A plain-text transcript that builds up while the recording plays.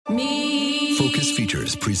Me. Focus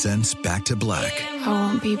Features presents Back to Black. I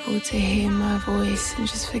want people to hear my voice and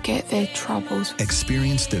just forget their troubles.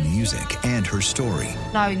 Experience the music and her story.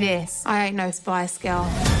 Know this. I ain't no Spice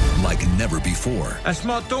Girl. Like never before. That's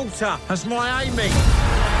my daughter. That's my Amy.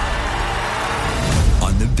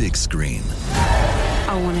 On the big screen.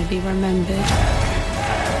 I want to be remembered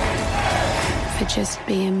for just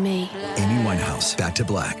being me. Amy Winehouse, Back to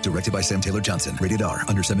Black. Directed by Sam Taylor Johnson. Rated R.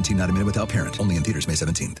 Under 17, not a minute without parent. Only in theaters May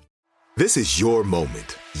 17th. This is your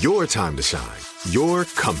moment, your time to shine, your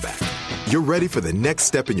comeback. You're ready for the next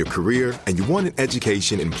step in your career, and you want an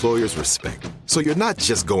education employers respect. So you're not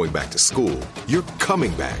just going back to school, you're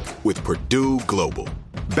coming back with Purdue Global.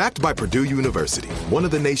 Backed by Purdue University, one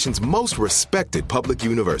of the nation's most respected public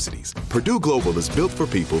universities, Purdue Global is built for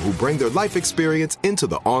people who bring their life experience into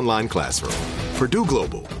the online classroom. Purdue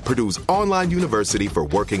Global, Purdue's online university for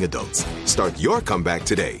working adults. Start your comeback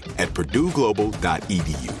today at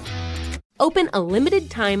purdueglobal.edu. Open a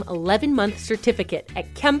limited-time 11-month certificate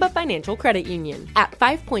at Kemba Financial Credit Union. At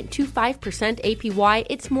 5.25% APY,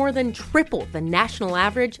 it's more than triple the national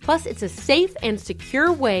average, plus it's a safe and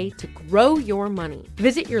secure way to grow your money.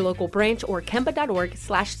 Visit your local branch or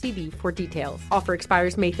kemba.org/cb for details. Offer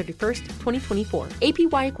expires May 31st, 2024.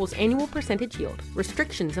 APY equals annual percentage yield.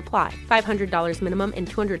 Restrictions apply. $500 minimum and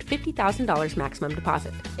 $250,000 maximum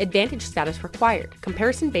deposit. Advantage status required.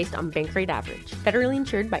 Comparison based on bank rate average. Federally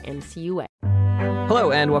insured by NCUA.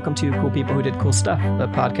 Hello, and welcome to Cool People Who Did Cool Stuff, the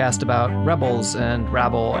podcast about rebels and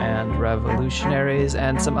rabble and revolutionaries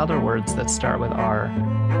and some other words that start with R. I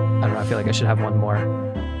don't know, I feel like I should have one more.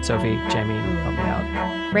 Sophie, Jamie, help me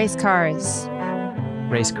out. Race cars.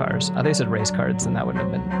 Race cars. I think I said race cards, and that wouldn't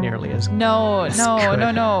have been nearly as No.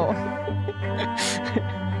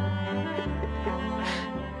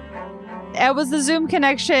 It was the Zoom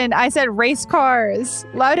connection. I said race cars.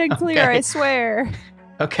 Loud and clear, Okay. I swear.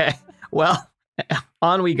 Okay, well,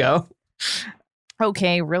 on we go.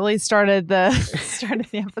 Okay, really started the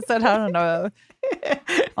episode. I don't know.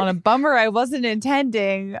 On a bummer I wasn't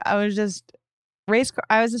intending. I was just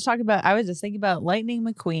thinking about Lightning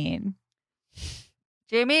McQueen.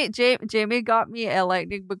 Jamie got me a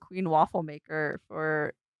Lightning McQueen waffle maker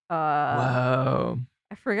for Whoa.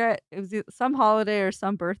 I forget, it was some holiday or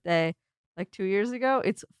some birthday like 2 years ago.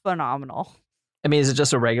 It's phenomenal. I mean, is it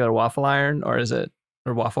just a regular waffle iron, or is it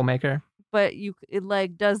a waffle maker? But it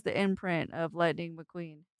like does the imprint of Lightning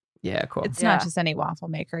McQueen. Yeah, cool. It's not just any waffle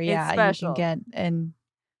maker. Yeah, It's special. you can get an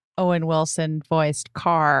Owen Wilson voiced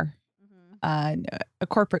car, a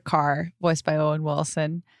corporate car voiced by Owen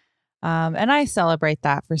Wilson. And I celebrate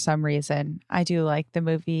that for some reason. I do like the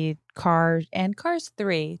movie Cars and Cars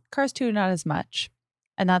 3. Cars 2, not as much.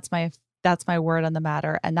 And that's my word on the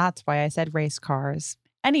matter. And that's why I said race cars.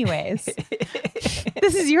 Anyways,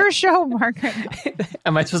 this is your show, Margaret.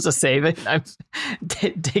 Am I supposed to save it?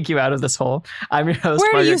 Take you out of this hole. I'm your host,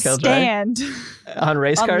 Where do Margaret you Killjoy. stand On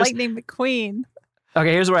race on cars? Lightning McQueen?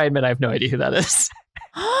 Okay, here's where I admit I have no idea who that is.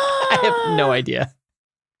 I have no idea.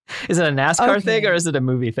 Is it a NASCAR thing or is it a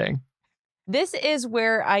movie thing? This is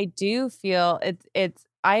where I do feel it's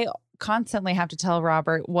I constantly have to tell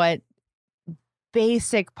Robert what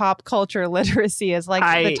basic pop culture literacy is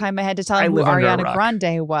like. The time I had to tell him who Ariana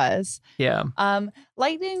Grande was. Yeah.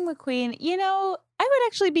 Lightning McQueen, I would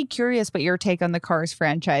actually be curious what your take on the Cars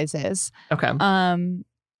franchise is. Okay.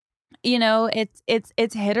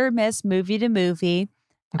 It's hit or miss movie to movie.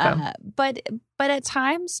 Okay. But at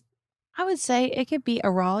times I would say it could be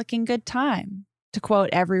a rollicking good time, to quote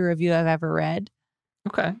every review I've ever read.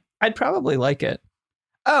 Okay. I'd probably like it.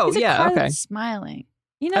 Oh, He's a yeah. car Okay. that's smiling.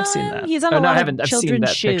 I've seen that. He's on a lot of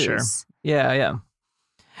children's shoes. Picture. Yeah.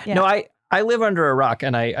 No, I live under a rock,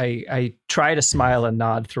 and I try to smile and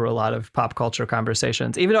nod through a lot of pop culture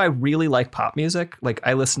conversations. Even though I really like pop music, like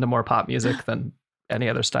I listen to more pop music than any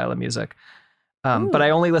other style of music. But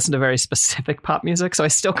I only listen to very specific pop music, so I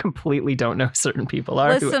still completely don't know who certain people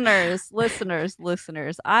are. Listeners,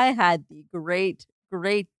 I had the great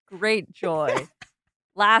joy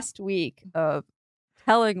last week of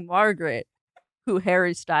telling Margaret who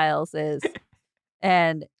Harry Styles is.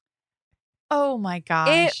 And oh my gosh,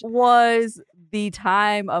 it was the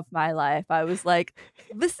time of my life. I was like,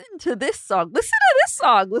 listen to this song.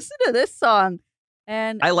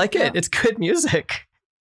 And I like it. It's good music.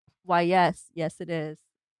 Why, yes, it is.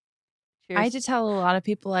 Cheers. I had to tell a lot of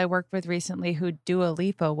people I worked with recently who Dua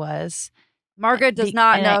Lipa was. Margaret does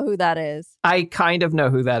not know who that is. I kind of know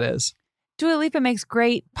who that is. Dua Lipa makes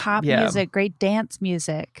great pop music, great dance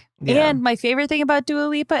music. Yeah. And my favorite thing about Dua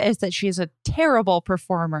Lipa is that she's a terrible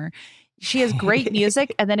performer. She has great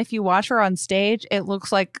music, and then if you watch her on stage, it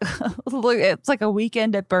looks like it's like a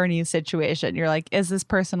Weekend at Bernie's situation. You're like, is this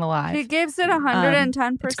person alive? She gives it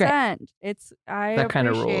 110%. I That kind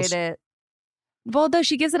of appreciate rules. it. Well, though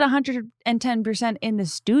she gives it 110% in the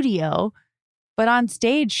studio, but on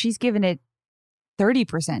stage she's given it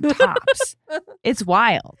 30% tops. It's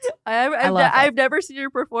wild. I've never seen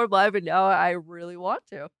her perform live, and now I really want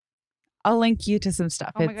to. I'll link you to some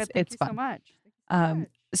stuff. Oh my God, thank it's you fun. so much. Thank you so much.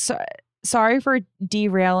 So sorry for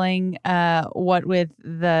derailing what with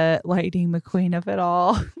the Lightning McQueen of it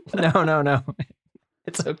all. No.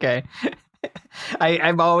 It's okay.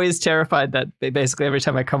 I'm always terrified that basically every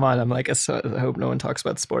time I come on, I'm like, I hope no one talks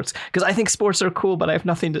about sports, because I think sports are cool, but I have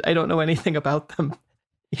I don't know anything about them.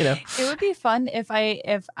 You know, it would be fun if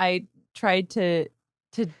I tried to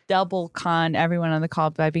double con everyone on the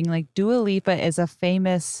call by being like, Dua Lipa is a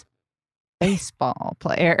famous baseball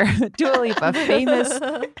player. Dua Lipa, famous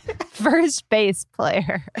first base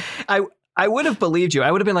player. I would have believed you. I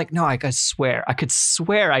would have been like, no, I could swear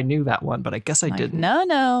I knew that one, but I guess I didn't.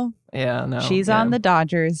 No. Yeah, no. She's on the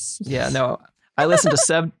Dodgers. Yeah, no. I listened to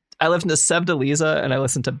Seb DeLisa, and I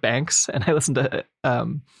listened to Banks, and I listened to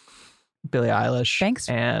Billie Eilish.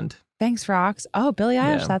 Banks rocks. Oh, Billie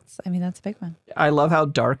Eilish. Yeah. That's a big one. I love how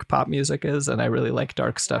dark pop music is, and I really like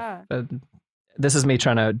dark stuff. Yeah. This is me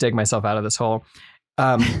trying to dig myself out of this hole.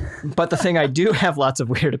 But the thing I do have lots of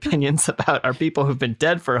weird opinions about are people who've been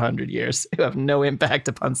dead for 100 years who have no impact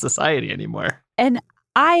upon society anymore. And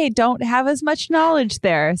I don't have as much knowledge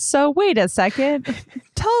there. So wait a second.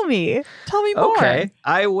 Tell me more. Okay,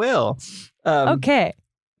 I will. Okay.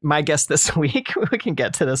 My guest this week, we can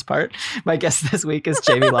get to this part. My guest this week is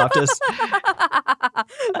Jamie Loftus.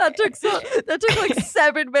 That took like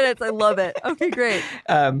 7 minutes. I love it. Okay, great.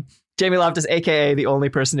 Jamie Loftus, a.k.a. the only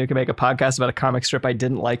person who can make a podcast about a comic strip I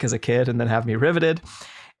didn't like as a kid and then have me riveted.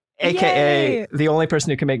 A.k.a. the only person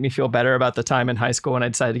who can make me feel better about the time in high school when I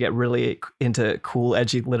decided to get really into cool,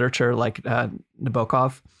 edgy literature like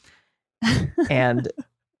Nabokov. And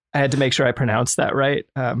I had to make sure I pronounced that right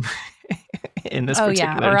in this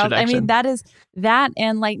particular introduction. I mean, that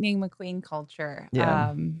and Lightning McQueen culture.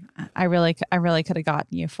 Yeah. I really could have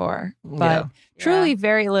gotten you for, but truly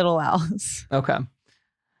very little else. Okay.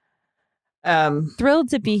 Thrilled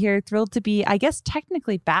to be here. Thrilled to be, I guess,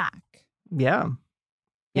 technically back. Yeah.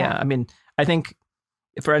 I mean, I think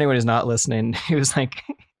for anyone who's not listening, he was like,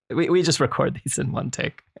 we just record these in one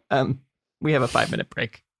take. We have a 5-minute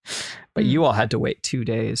break, but you all had to wait 2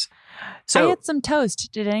 days. So I had some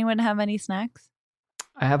toast. Did anyone have any snacks?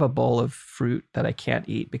 I have a bowl of fruit that I can't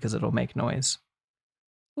eat because it'll make noise.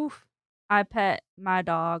 Oof. I pet my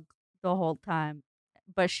dog the whole time,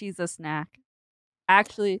 but she's a snack.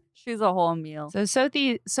 Actually, she's a whole meal. So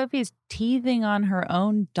Sophie's teething on her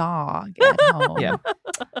own dog at home. Yeah.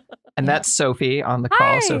 And that's Sophie on the call.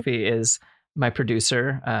 Hi. Sophie is my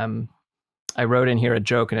producer. I wrote in here a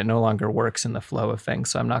joke and it no longer works in the flow of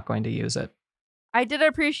things, so I'm not going to use it. I did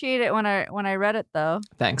appreciate it when I read it, though.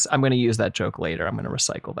 Thanks. I'm going to use that joke later. I'm going to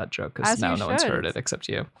recycle that joke because now no one's heard it except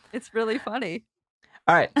you. It's really funny.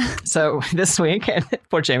 All right. So this week, and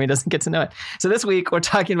poor Jamie doesn't get to know it. So this week, we're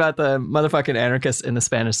talking about the motherfucking anarchists in the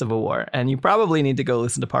Spanish Civil War. And you probably need to go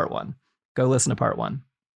listen to part 1. Go listen to part 1,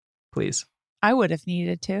 please. I would have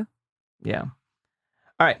needed to. Yeah.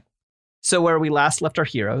 All right. So where we last left our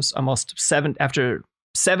heroes, after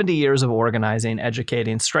 70 years of organizing,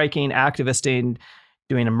 educating, striking, activisting,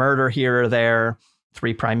 doing a murder here or there,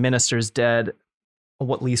 3 prime ministers dead,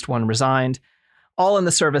 at least 1 resigned, all in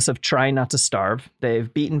the service of trying not to starve.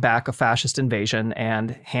 They've beaten back a fascist invasion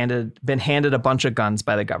and been handed a bunch of guns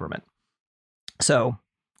by the government. So,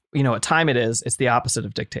 you know what time it is? It's the opposite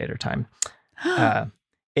of dictator time.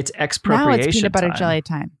 It's expropriation now it's peanut butter jelly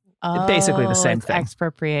time. Basically the same thing.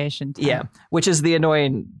 Expropriation time. Yeah, which is the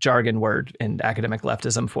annoying jargon word in academic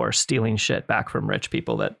leftism for stealing shit back from rich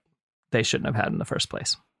people that they shouldn't have had in the first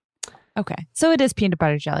place. Okay, so it is peanut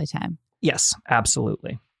butter jelly time. Yes,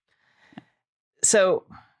 absolutely. So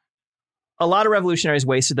a lot of revolutionaries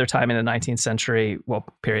wasted their time in the 19th century. Well,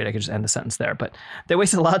 period. I could just end the sentence there. But they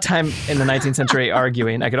wasted a lot of time in the 19th century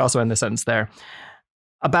arguing. I could also end the sentence there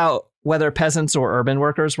about whether peasants or urban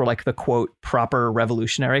workers were like the, quote, proper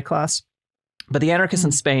revolutionary class. But the anarchists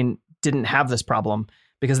in Spain didn't have this problem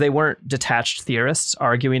because they weren't detached theorists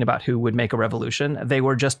arguing about who would make a revolution. They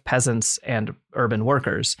were just peasants and urban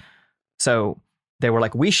workers. So they were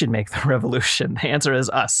like, we should make the revolution. The answer is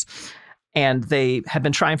us. And they had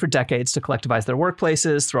been trying for decades to collectivize their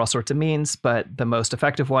workplaces through all sorts of means, but the most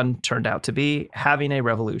effective one turned out to be having a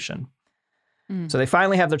revolution. So they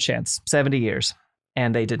finally have their chance, 70 years,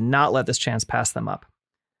 and they did not let this chance pass them up.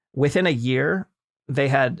 Within a year, they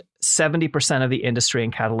had 70% of the industry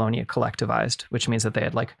in Catalonia collectivized, which means that they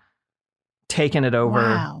had like taken it over,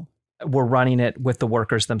 Wow. were running it with the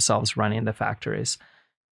workers themselves running the factories.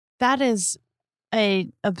 That is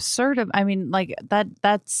that's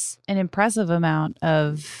an impressive amount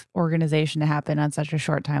of organization to happen on such a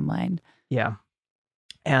short timeline. Yeah.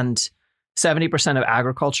 And 70% of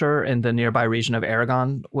agriculture in the nearby region of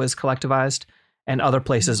Aragon was collectivized, and other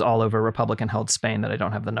places all over Republican-held Spain that I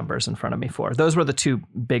don't have the numbers in front of me for. Those were the two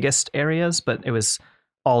biggest areas, but it was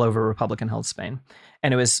all over Republican-held Spain.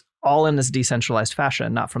 And it was all in this decentralized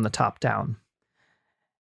fashion, not from the top down.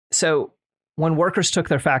 So when workers took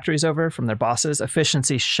their factories over from their bosses,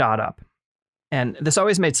 efficiency shot up. And this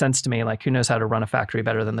always made sense to me, like, who knows how to run a factory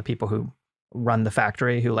better than the people who run the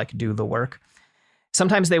factory, who like do the work.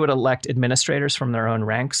 Sometimes they would elect administrators from their own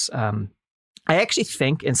ranks. I actually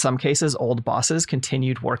think in some cases, old bosses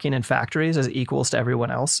continued working in factories as equals to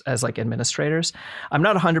everyone else as like administrators. I'm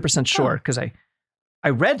not 100% sure because I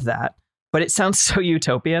read that, but it sounds so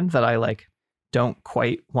utopian that I like don't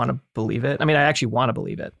quite want to believe it. I mean, I actually want to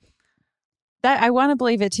believe it. That I want to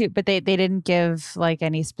believe it too, but they didn't give like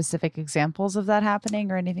any specific examples of that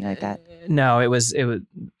happening or anything like that. No, it was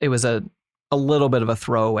a little bit of a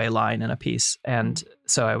throwaway line in a piece, and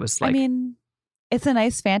so I was like, I mean, it's a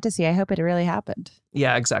nice fantasy. I hope it really happened.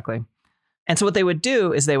 Yeah, exactly. And so what they would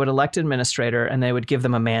do is they would elect an administrator and they would give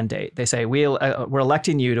them a mandate. They say, we're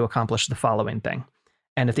electing you to accomplish the following thing.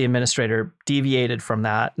 And if the administrator deviated from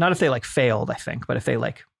that, not if they like failed, I think, but if they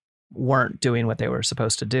like weren't doing what they were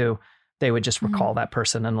supposed to do, they would just recall that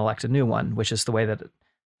person and elect a new one, which is the way that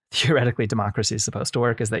theoretically democracy is supposed to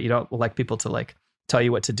work, is that you don't elect people to like tell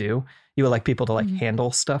you what to do. You elect people to like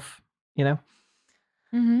handle stuff, you know?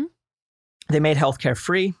 Mm-hmm. They made healthcare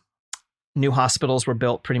free. New hospitals were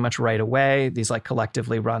built pretty much right away. These like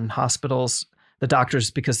collectively run hospitals.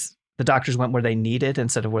 Because the doctors went where they needed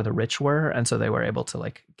instead of where the rich were. And so they were able to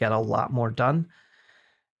like get a lot more done.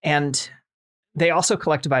 And they also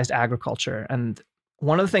collectivized agriculture. And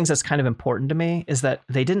one of the things that's kind of important to me is that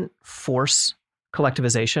they didn't force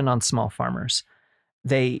collectivization on small farmers.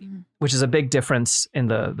 Which is a big difference in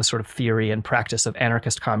the sort of theory and practice of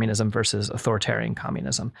anarchist communism versus authoritarian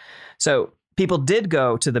communism. So people did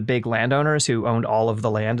go to the big landowners who owned all of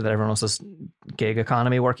the land that everyone else was gig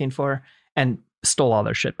economy working for and stole all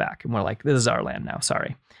their shit back. And we're like, this is our land now,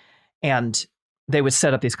 sorry. And they would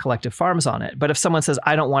set up these collective farms on it. But if someone says,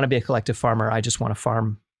 I don't want to be a collective farmer, I just want to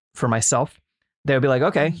farm for myself, they would be like,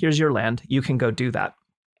 okay, here's your land. You can go do that.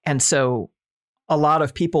 And so a lot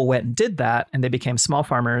of people went and did that, and they became small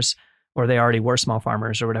farmers, or they already were small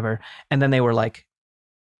farmers or whatever. And then they were like,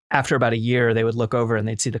 after about a year, they would look over and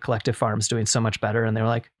they'd see the collective farms doing so much better. And they were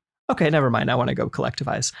like, okay, never mind. I want to go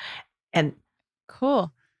collectivize. And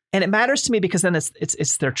cool. And it matters to me because then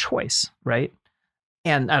it's their choice, right?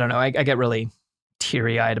 And I don't know, I get really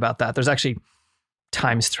teary-eyed about that. There's actually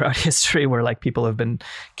times throughout history where like people have been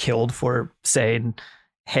killed for saying,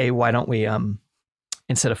 hey, why don't we,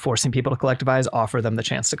 instead of forcing people to collectivize, offer them the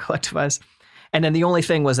chance to collectivize. And then the only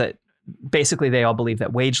thing was that basically they all believed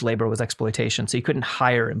that wage labor was exploitation. So you couldn't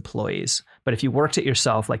hire employees. But if you worked it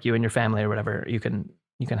yourself, like you and your family or whatever, you can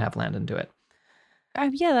have land and do it.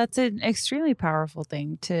 Yeah, that's an extremely powerful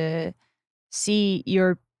thing to see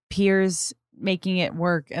your peers making it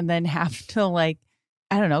work and then have to like,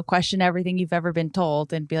 I don't know, question everything you've ever been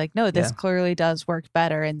told and be like, no, this clearly does work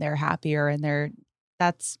better and they're happier and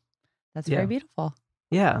that's very beautiful.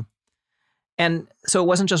 Yeah. And so it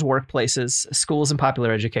wasn't just workplaces. Schools and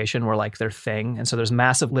popular education were like their thing. And so there's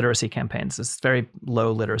massive literacy campaigns. There's very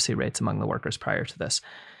low literacy rates among the workers prior to this.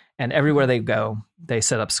 And everywhere they go, they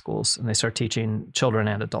set up schools and they start teaching children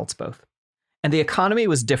and adults both. And the economy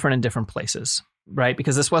was different in different places, right?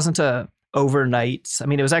 Because this wasn't a overnight. I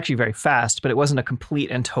mean, it was actually very fast, but it wasn't a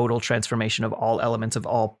complete and total transformation of all elements of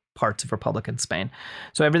all parts of Republican Spain.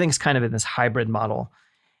 So everything's kind of in this hybrid model.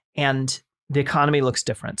 And the economy looks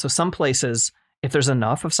different. So some places, if there's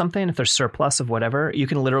enough of something, if there's surplus of whatever, you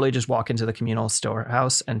can literally just walk into the communal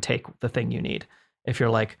storehouse and take the thing you need. If you're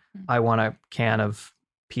like, I want a can of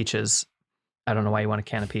peaches. I don't know why you want a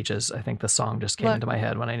can of peaches. I think the song just came into my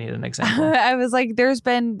head when I needed an example. I was like, there's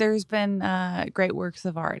been great works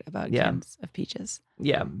of art about cans of peaches.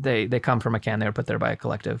 Yeah, they come from a can. They were put there by a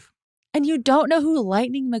collective. And you don't know who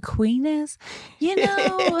Lightning McQueen is? You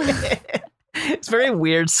know... It's very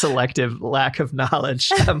weird, selective lack of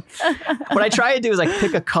knowledge. What I try to do is like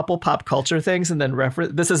pick a couple pop culture things and then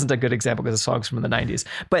reference. This isn't a good example because the song's from the 90s,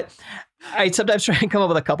 but I sometimes try and come up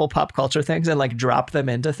with a couple pop culture things and like drop them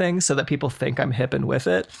into things so that people think I'm hip and with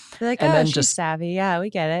it. They're like, and oh, then she's just savvy. Yeah, we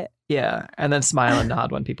get it. Yeah. And then smile and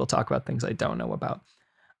nod when people talk about things I don't know about.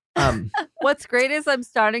 What's great is I'm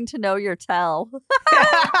starting to know your tell.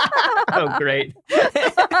 Oh, great.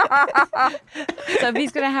 So if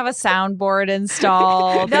he's gonna have a soundboard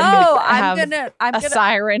installed, No, have I'm gonna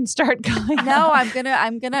siren start going. No,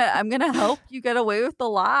 I'm gonna help you get away with the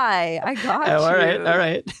lie. I got you. All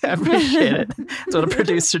right. I appreciate it. That's what a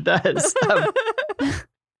producer does.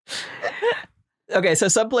 Okay, so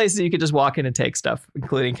some places you could just walk in and take stuff,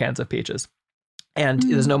 including cans of peaches. And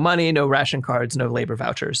there's no money, no ration cards, no labor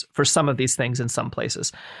vouchers for some of these things in some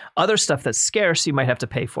places. Other stuff that's scarce, you might have to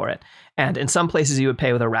pay for it. And in some places you would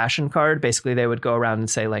pay with a ration card. Basically, they would go around and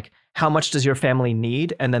say, like, how much does your family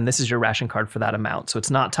need? And then this is your ration card for that amount. So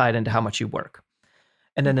it's not tied into how much you work.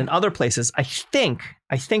 And then in other places, I think,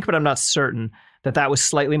 but I'm not certain, that was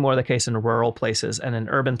slightly more the case in rural places. And in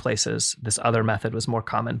urban places, this other method was more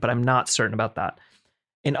common, but I'm not certain about that.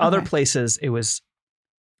 In other places, it was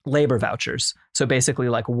labor vouchers. So basically,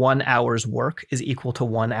 like 1 hour's work is equal to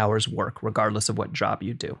 1 hour's work, regardless of what job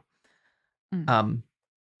you do,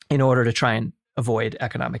 in order to try and avoid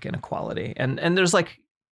economic inequality. And there's like,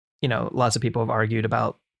 lots of people have argued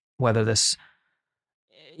about whether this,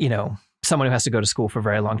 someone who has to go to school for a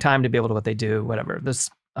very long time to be able to do what they do, whatever.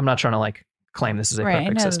 I'm not trying to like claim this is a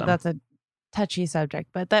perfect system. That's a touchy subject,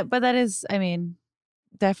 but that is, I mean,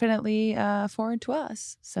 definitely foreign to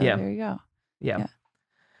us. So there you go. Yeah.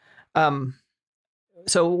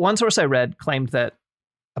 So one source I read claimed that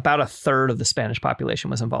about a third of the Spanish population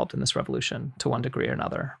was involved in this revolution to one degree or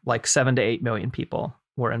another. Like 7 to 8 million people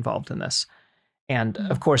were involved in this. And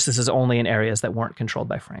of course, this is only in areas that weren't controlled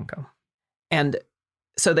by Franco. And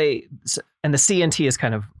so the CNT is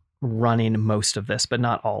kind of running most of this, but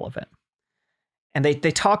not all of it. And they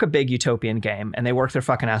talk a big utopian game, and they work their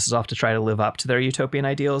fucking asses off to try to live up to their utopian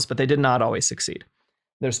ideals, but they did not always succeed.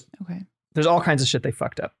 There's all kinds of shit they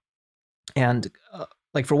fucked up. And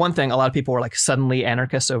like, for one thing, a lot of people were like suddenly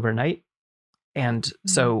anarchists overnight. And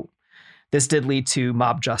so this did lead to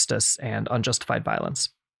mob justice and unjustified violence.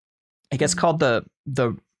 It gets called the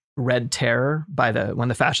Red Terror when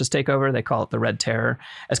the fascists take over. They call it the Red Terror,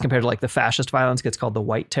 as compared to like the fascist violence gets called the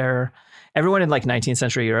White Terror. Everyone in like 19th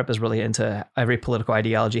century Europe is really into every political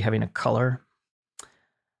ideology having a color.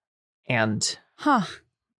 And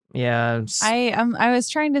yeah, I was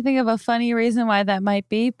trying to think of a funny reason why that might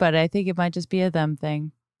be, but I think it might just be a them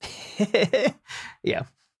thing. Yeah.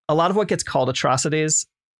 A lot of what gets called atrocities,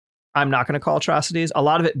 I'm not going to call atrocities. A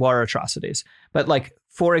lot of it were atrocities. But like,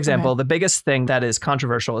 for example, the biggest thing that is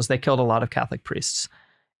controversial is they killed a lot of Catholic priests,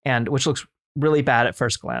 and which looks really bad at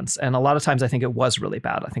first glance. And a lot of times I think it was really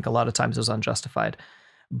bad. I think a lot of times it was unjustified.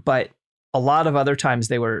 But a lot of other times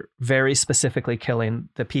they were very specifically killing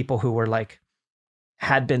the people who were like,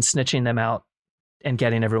 had been snitching them out and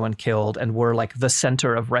getting everyone killed, and were like the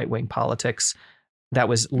center of right-wing politics that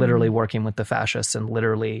was literally working with the fascists and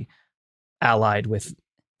literally allied with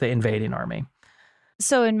the invading army.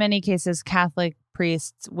 So in many cases, Catholic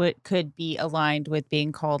priests could be aligned with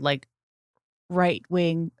being called like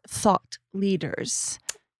right-wing thought leaders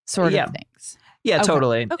sort of things. Yeah,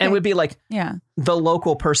 totally. Okay. And would be like the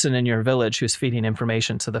local person in your village who's feeding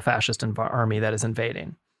information to the fascist army that is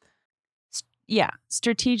invading. Yeah,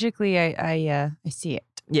 strategically, I see it.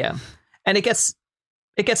 Yeah, and it gets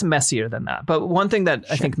messier than that. But one thing that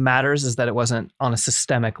I think matters is that it wasn't on a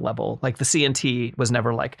systemic level. Like the CNT was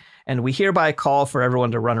never like, and we hereby call for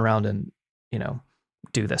everyone to run around and,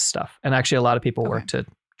 do this stuff. And actually, a lot of people work to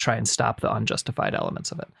try and stop the unjustified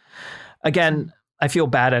elements of it. Again, I feel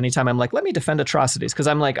bad anytime I'm like, let me defend atrocities, because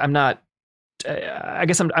I'm like, I'm not. I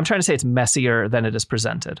guess I'm trying to say it's messier than it is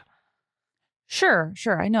presented. Sure.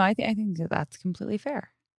 I know. I think that's completely fair.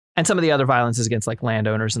 And some of the other violence is against like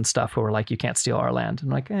landowners and stuff who are like, you can't steal our land. I'm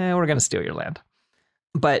like, we're going to steal your land.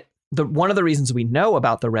 But one of the reasons we know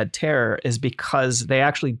about the Red Terror is because they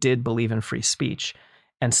actually did believe in free speech.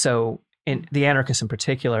 And so in the anarchists in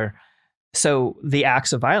particular, so the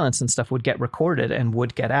acts of violence and stuff would get recorded and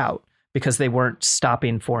would get out because they weren't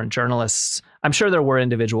stopping foreign journalists. I'm sure there were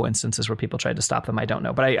individual instances where people tried to stop them. I don't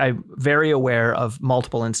know. But I'm very aware of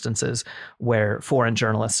multiple instances where foreign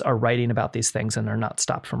journalists are writing about these things and are not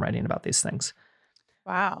stopped from writing about these things.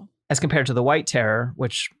 Wow. As compared to the White Terror,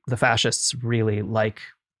 which the fascists really like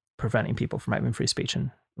preventing people from having free speech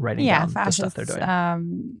and writing down the stuff they're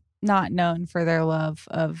doing. Not known for their love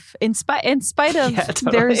of, in spite of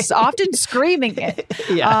there's often screaming it.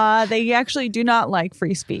 They actually do not like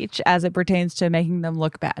free speech as it pertains to making them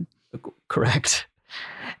look bad. Correct.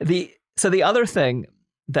 So the other thing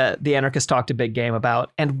that the anarchists talked a big game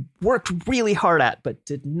about and worked really hard at, but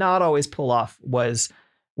did not always pull off, was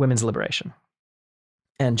women's liberation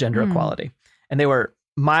and gender equality. And they were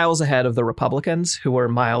miles ahead of the Republicans, who were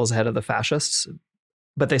miles ahead of the fascists.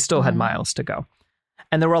 but they still had miles to go.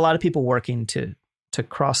 And there were a lot of people working to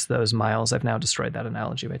cross those miles. I've now destroyed that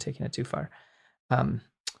analogy by taking it too far.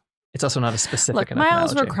 It's also not a specific enough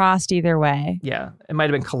miles analogy. were crossed either way. Yeah. It might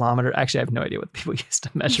have been kilometer. Actually, I have no idea what people used to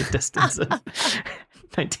measure distance in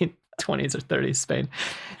 1920s or 30s Spain.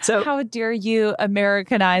 So how dare you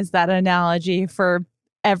Americanize that analogy for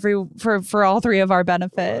all three of our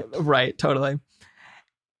benefit? Right, totally.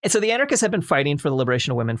 And so the anarchists had been fighting for the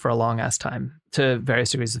liberation of women for a long ass time to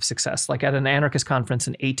various degrees of success. Like at an anarchist conference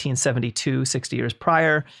in 1872, 60 years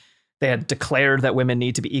prior, they had declared that women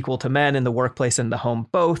need to be equal to men in the workplace and the home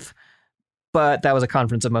both. But that was a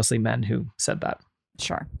conference of mostly men who said that.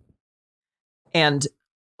 Sure. And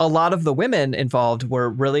a lot of the women involved were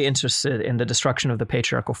really interested in the destruction of the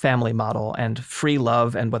patriarchal family model, and free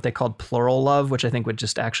love and what they called plural love, which I think would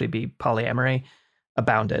just actually be polyamory,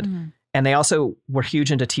 abounded. Mm-hmm. And they also were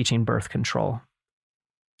huge into teaching birth control.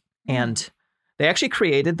 Mm-hmm. And they actually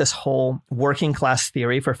created this whole working class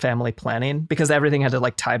theory for family planning because everything had to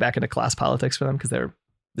like tie back into class politics for them because they're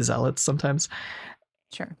zealots sometimes.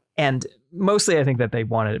 Sure. And mostly I think that they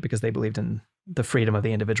wanted it because they believed in the freedom of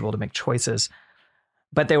the individual to make choices.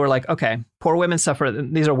 But they were like, okay, poor women suffer.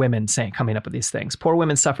 These are women coming up with these things. Poor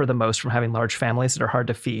women suffer the most from having large families that are hard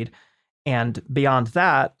to feed. And beyond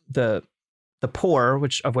that, the poor,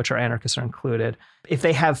 of which our anarchists are included, if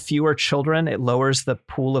they have fewer children, it lowers the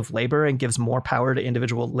pool of labor and gives more power to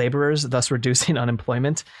individual laborers, thus reducing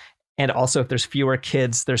unemployment. And also, if there's fewer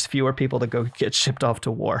kids, there's fewer people to go get shipped off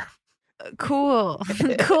to war. Cool.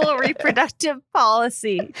 Cool reproductive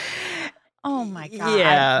policy. Oh my God.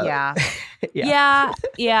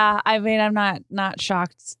 Yeah. I mean, I'm not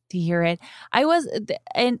shocked to hear it. I was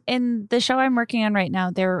in the show I'm working on right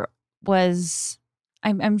now. There was,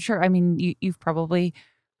 I'm sure. I mean, you've probably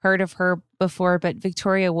heard of her before, but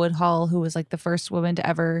Victoria Woodhull, who was like the first woman to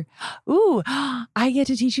ever. Ooh, I get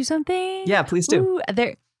to teach you something. Yeah, please do.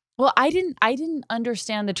 Ooh, well, I didn't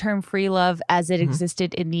understand the term free love as it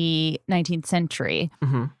existed in the 19th century.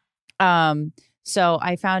 Mm-hmm. So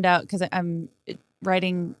I found out because I'm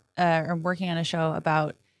writing or working on a show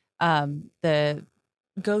about the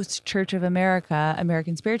Ghost Church of America,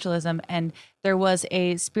 American spiritualism, and there was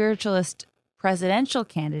a spiritualist presidential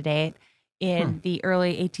candidate in the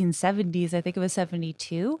early 1870s. I think it was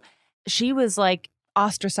 72. She was like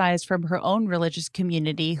ostracized from her own religious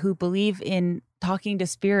community who believe in talking to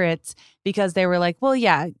spirits because they were like, well,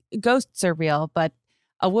 yeah, ghosts are real, but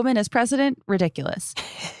a woman as president, ridiculous.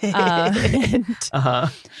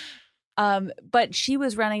 But she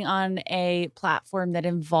was running on a platform that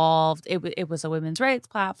involved, it was a women's rights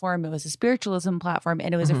platform, it was a spiritualism platform,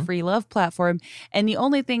 and it was a free love platform. And the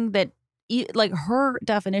only thing that, like, her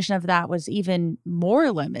definition of that was even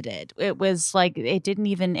more limited. It was like, it didn't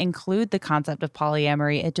even include the concept of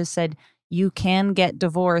polyamory. It just said you can get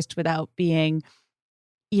divorced without being,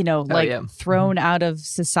 thrown out of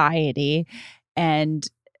society. And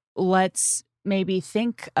let's maybe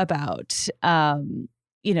think about,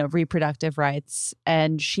 reproductive rights.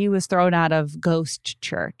 And she was thrown out of Ghost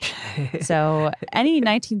Church. So any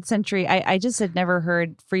 19th century, I just had never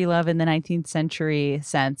heard free love in the 19th century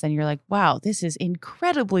sense. And you're like, wow, this is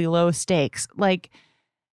incredibly low stakes. Like,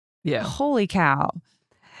 yeah, holy cow.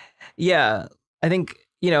 Yeah, I think,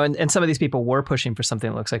 and some of these people were pushing for something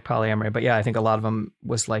that looks like polyamory. But yeah, I think a lot of them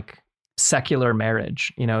was like secular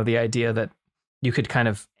marriage, the idea that you could kind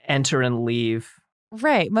of enter and leave.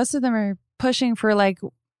 Right. Most of them are pushing for like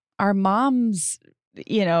our moms,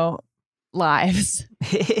 lives,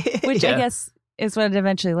 which I guess is what it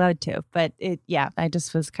eventually led to. But I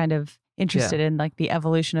just was kind of interested in like the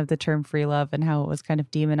evolution of the term free love and how it was kind of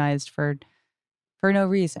demonized for no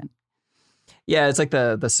reason. Yeah, it's like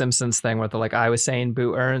the Simpsons thing where they're like, I was saying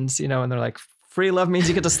boo earns, and they're like, free love means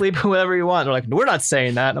you get to sleep with whoever you want. They're like, we're not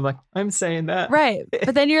saying that. And I'm like, I'm saying that. Right.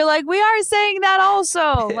 But then you're like, we are saying that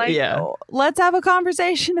also. Like, let's have a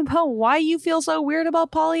conversation about why you feel so weird about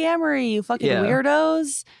polyamory, you fucking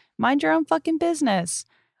weirdos. Mind your own fucking business.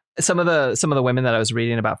 Some of the women that I was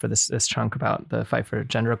reading about for this chunk about the fight for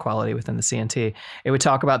gender equality within the CNT, it would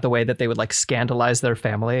talk about the way that they would like scandalize their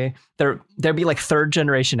family. There'd be like third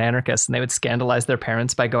generation anarchists, and they would scandalize their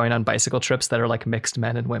parents by going on bicycle trips that are like mixed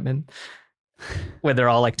men and women, when they're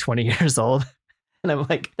all like 20 years old. And I'm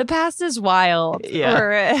like, the past is wild.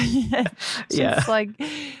 Yeah. It's like,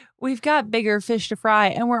 we've got bigger fish to fry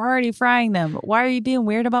and we're already frying them. Why are you being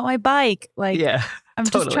weird about my bike? Like, I'm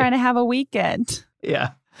just trying to have a weekend.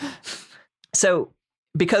 Yeah. So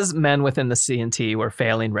because men within the CNT were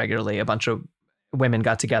failing regularly, a bunch of women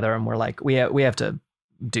got together and were like, we have to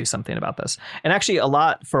do something about this. And actually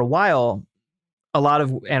for a while, a lot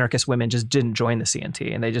of anarchist women just didn't join the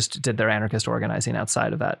CNT and they just did their anarchist organizing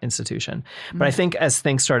outside of that institution. But I think as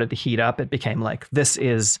things started to heat up, it became like, this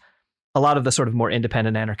is a lot of the sort of more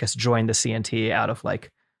independent anarchists joined the CNT out of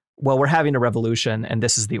like, well, we're having a revolution and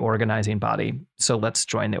this is the organizing body. So let's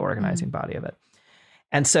join the organizing body of it.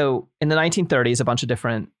 And so in the 1930s, a bunch of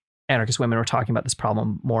different anarchist women were talking about this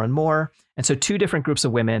problem more and more. And so two different groups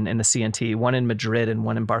of women in the CNT, one in Madrid and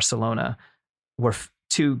one in Barcelona,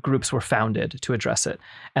 two groups were founded to address it.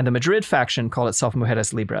 And the Madrid faction called itself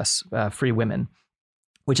Mujeres Libres, Free Women,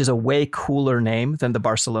 which is a way cooler name than the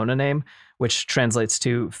Barcelona name, which translates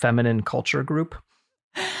to Feminine Culture Group.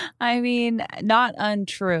 I mean, not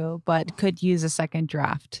untrue, but could use a second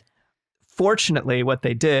draft. Fortunately, what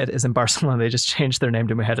they did is in Barcelona, they just changed their name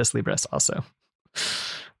to Mujeres Libres also.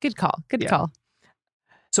 Good call. Good call.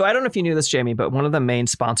 So I don't know if you knew this, Jamie, but one of the main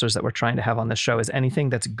sponsors that we're trying to have on this show is anything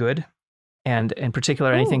that's good. And in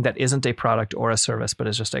particular, anything that isn't a product or a service, but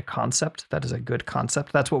is just a concept that is a good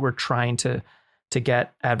concept. That's what we're trying to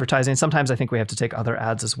get advertising. Sometimes I think we have to take other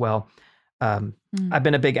ads as well. I've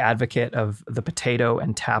been a big advocate of the potato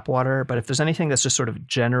and tap water, but if there's anything that's just sort of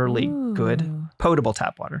generally good, potable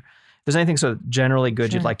tap water, if there's anything sort of generally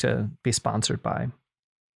good you'd like to be sponsored by.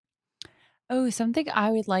 Oh, something I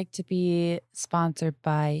would like to be sponsored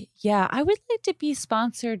by. Yeah, I would like to be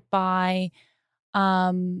sponsored by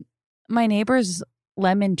my neighbor's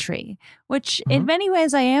lemon tree, which in many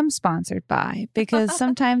ways I am sponsored by, because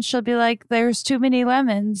sometimes she'll be like, there's too many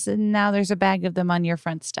lemons and now there's a bag of them on your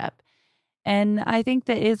front step. And I think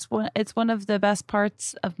that it's one of the best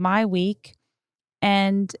parts of my week,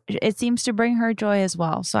 and it seems to bring her joy as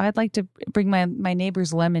well. So I'd like to bring my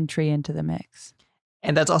neighbor's lemon tree into the mix.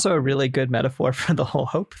 And that's also a really good metaphor for the whole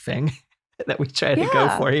hope thing that we try to go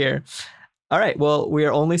for here. All right. Well, we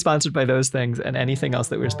are only sponsored by those things, and anything else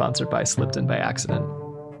that we're sponsored by slipped in by accident.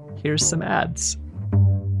 Here's some ads.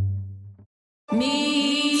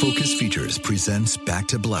 Focus Features presents Back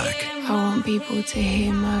to Black. I want people to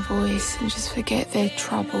hear my voice and just forget their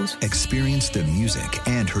troubles. Experience the music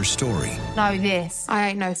and her story Know this. I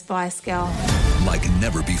ain't no Spice Girl. like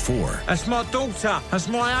never before That's my daughter. That's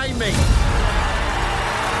my Amy.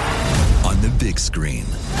 on the big screen.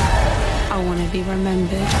 I want to be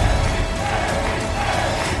remembered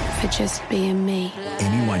for just being me.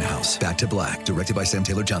 Amy Winehouse, Back to Black, directed by Sam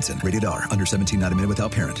Taylor Johnson. Rated R, under 17, not a minute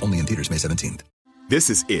without parent. Only in theaters May 17th. This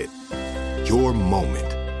is it. Your moment.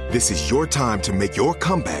 This is your time to make your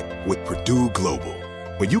comeback with Purdue Global.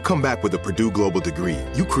 When you come back with a Purdue Global degree,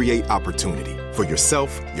 you create opportunity for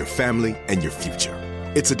yourself, your family, and your future.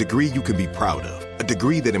 It's a degree you can be proud of, a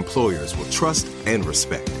degree that employers will trust and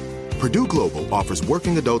respect. Purdue Global offers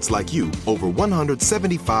working adults like you over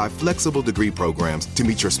 175 flexible degree programs to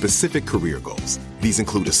meet your specific career goals. These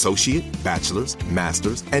include associate, bachelor's,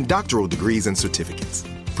 master's, and doctoral degrees and certificates.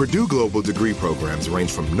 Purdue Global degree programs range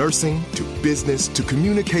from nursing to business to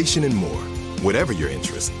communication and more. Whatever your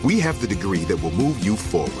interest, we have the degree that will move you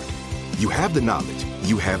forward. You have the knowledge,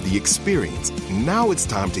 you have the experience. Now it's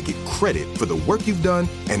time to get credit for the work you've done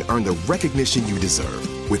and earn the recognition you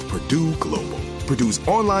deserve with Purdue Global, Purdue's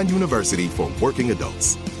online university for working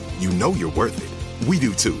adults. You know you're worth it. We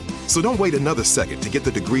do too. So don't wait another second to get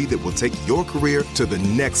the degree that will take your career to the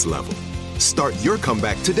next level. Start your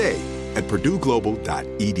comeback today at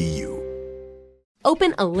purdueglobal.edu.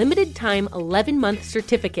 Open a limited-time 11-month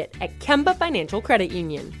certificate at Kemba Financial Credit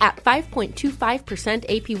Union. At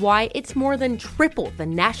 5.25% APY, it's more than triple the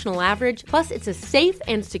national average, plus it's a safe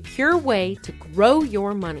and secure way to grow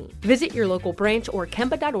your money. Visit your local branch or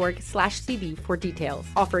kemba.org/cd for details.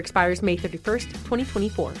 Offer expires May 31st,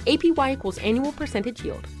 2024. APY equals annual percentage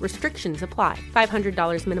yield. Restrictions apply.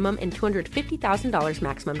 $500 minimum and $250,000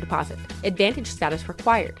 maximum deposit. Advantage status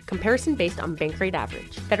required. Comparison based on bank rate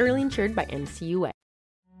average. Federally insured by NCUA.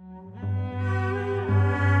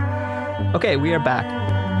 Okay, we are back,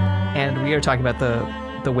 and we are talking about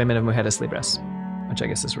the women of Mujeres Libres, which I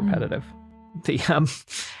guess is repetitive.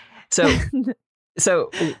 So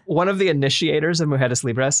one of the initiators of Mujeres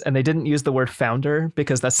Libres, and they didn't use the word founder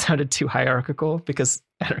because that sounded too hierarchical, because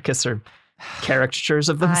anarchists are caricatures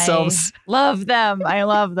of themselves. I love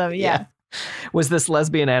them. Yeah. Was this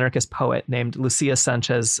lesbian anarchist poet named Lucia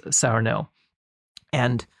Sanchez Saornil,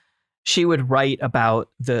 and she would write about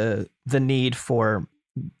the need for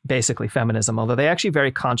basically feminism, although they actually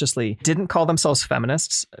very consciously didn't call themselves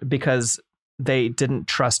feminists because they didn't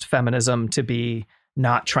trust feminism to be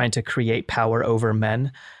not trying to create power over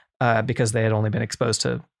men, because they had only been exposed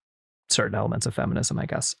to certain elements of feminism, I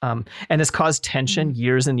guess. And this caused tension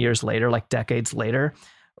years and years later, like decades later.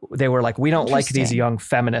 They were like, we don't like these young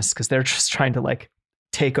feminists because they're just trying to like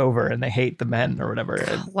take over and they hate the men or whatever.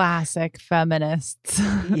 Classic feminists.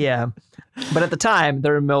 Yeah. But at the time,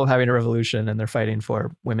 they're in the middle of having a revolution and they're fighting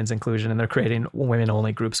for women's inclusion and they're creating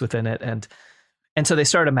women-only groups within it. And so they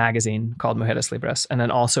started a magazine called Mujeres Libres and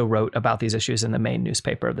then also wrote about these issues in the main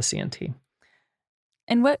newspaper of the CNT.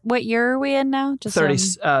 And what year are we in now? Just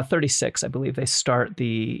 36, I believe. They start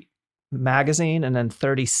the magazine, and then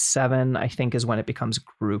 37, I think, is when it becomes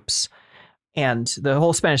groups. And the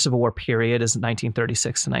whole Spanish Civil War period is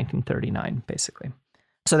 1936 to 1939, basically.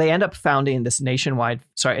 So they end up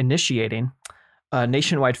initiating a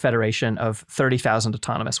nationwide federation of 30,000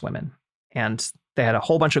 autonomous women. And they had a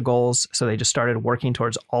whole bunch of goals, so they just started working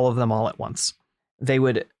towards all of them all at once. They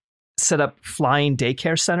would set up flying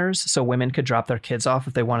daycare centers so women could drop their kids off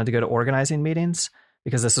if they wanted to go to organizing meetings,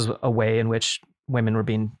 because this is a way in which women were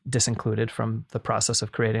being disincluded from the process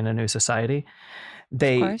of creating a new society.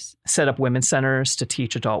 They set up women's centers to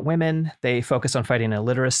teach adult women. They focused on fighting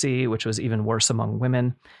illiteracy, which was even worse among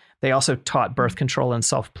women. They also taught birth control and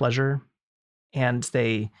self-pleasure. And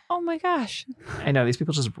oh my gosh. I know, these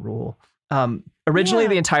people just rule. Originally,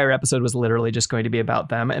 the entire episode was literally just going to be about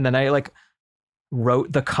them. And then I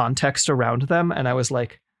wrote the context around them. And I was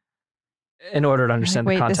like, in order to understand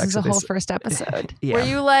the context. This is a whole first episode. Yeah.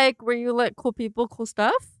 Were you like cool people, cool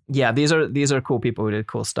stuff? Yeah, these are cool people who did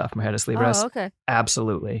cool stuff. Mujeres Libres. Oh, okay.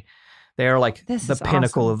 Absolutely. They are like the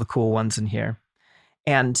pinnacle of the cool ones in here.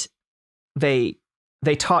 And they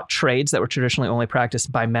taught trades that were traditionally only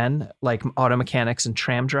practiced by men, like auto mechanics and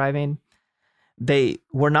tram driving. They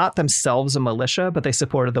were not themselves a militia, but they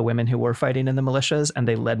supported the women who were fighting in the militias, and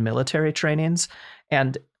they led military trainings.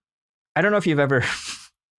 And I don't know if you've ever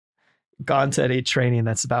gone to any training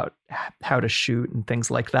that's about how to shoot and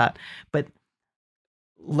things like that, but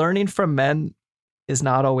learning from men is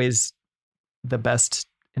not always the best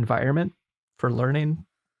environment for learning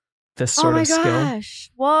this sort of skill. Oh my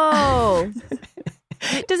gosh. Whoa.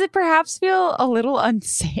 Does it perhaps feel a little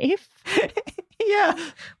unsafe? Yeah.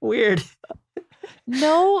 Weird.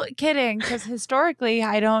 No kidding, because historically,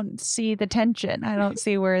 I don't see the tension. I don't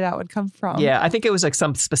see where that would come from. Yeah, I think it was like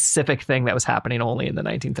some specific thing that was happening only in the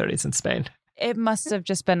 1930s in Spain. It must have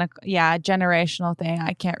just been a generational thing.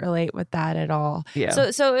 I can't relate with that at all.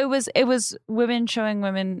 Yeah. So it was women showing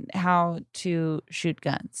women how to shoot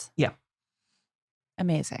guns. Yeah.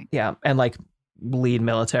 Amazing. Yeah, and like lead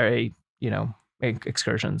military,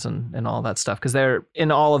 excursions and all that stuff, because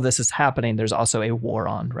in all of this is happening, there's also a war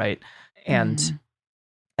on, right? And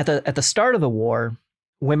at the start of the war,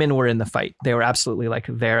 women were in the fight. They were absolutely like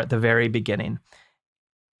there at the very beginning.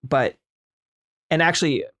 And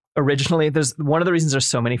actually, originally, there's one of the reasons there's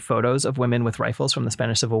so many photos of women with rifles from the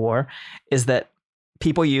Spanish Civil War is that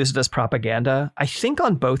people used it as propaganda. I think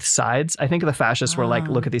on both sides. I think the fascists were like,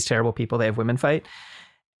 look at these terrible people, they have women fight.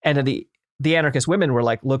 And then the anarchist women were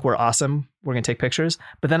like, look, we're awesome, we're going to take pictures.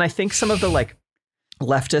 But then I think some of the like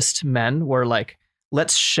leftist men were like,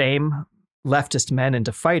 let's shame leftist men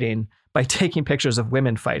into fighting by taking pictures of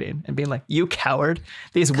women fighting and being like, you coward,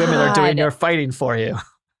 these women are doing your fighting for you.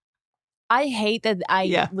 I hate that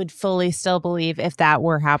I would fully still believe if that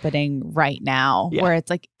were happening right now, where it's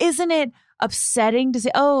like, isn't it upsetting to say,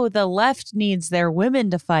 oh, the left needs their women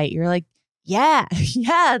to fight? You're like, yeah,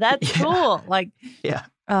 that's cool. Like,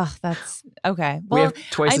 oh, that's okay. Well, we have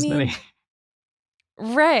twice as many.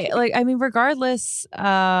 Right. Like, I mean, regardless,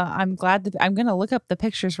 I'm glad that I'm going to look up the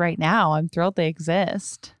pictures right now. I'm thrilled they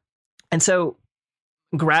exist. And so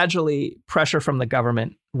gradually pressure from the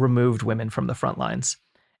government removed women from the front lines.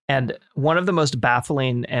 And one of the most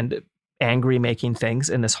baffling and angry making things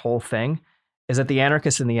in this whole thing is that the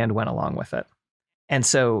anarchists in the end went along with it. And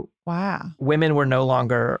so women were no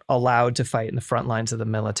longer allowed to fight in the front lines of the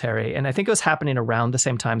military. And I think it was happening around the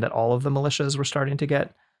same time that all of the militias were starting to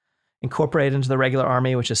get incorporated into the regular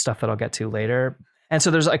army, which is stuff that I'll get to later. And so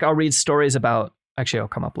there's like, I'll read stories about, actually I'll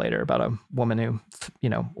come up later, about a woman who,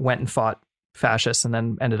 went and fought fascists and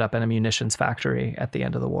then ended up in a munitions factory at the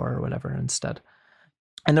end of the war or whatever instead.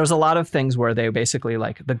 And there was a lot of things where they basically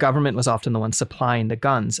like the government was often the one supplying the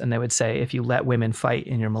guns. And they would say, if you let women fight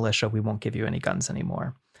in your militia, we won't give you any guns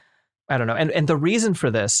anymore. I don't know. And the reason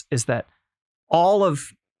for this is that all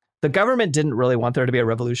of the government didn't really want there to be a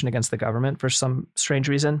revolution against the government for some strange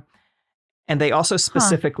reason. And they also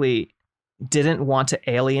specifically didn't want to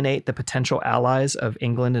alienate the potential allies of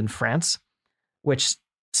England and France, which,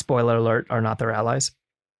 spoiler alert, are not their allies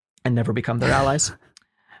and never become their allies.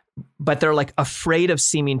 But they're like afraid of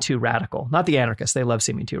seeming too radical. Not the anarchists. They love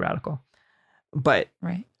seeming too radical. But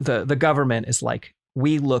the government is like,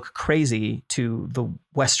 we look crazy to the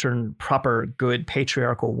Western, proper, good,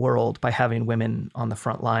 patriarchal world by having women on the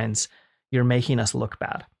front lines. You're making us look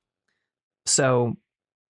bad. So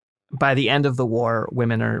by the end of the war,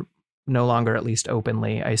 women are no longer, at least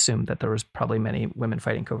openly. I assume that there was probably many women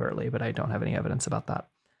fighting covertly, but I don't have any evidence about that.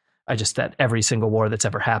 That every single war that's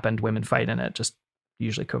ever happened, women fight in it, just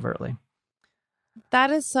usually covertly.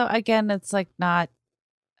 That is so, again, it's like not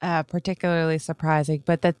particularly surprising,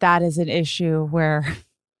 but that is an issue where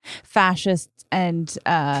fascists and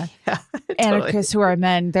anarchists who are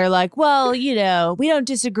men, they're like, well, we don't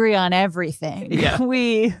disagree on everything. Yeah.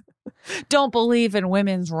 We don't believe in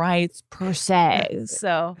women's rights per se.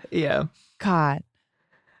 So, yeah. God.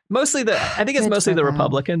 I think it's mostly the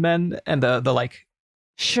Republican men and the like.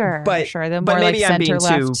 Sure. But The more but maybe like I'm being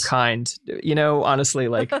center too left. kind. Honestly,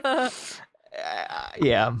 like,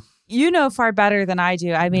 yeah. Far better than I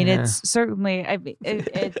do. I mean, it's certainly,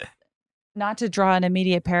 it not to draw an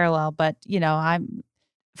immediate parallel, but, I'm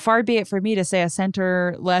far be it for me to say a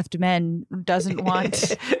center left man doesn't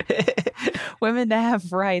want women to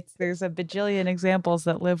have rights. There's a bajillion examples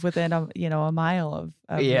that live within a mile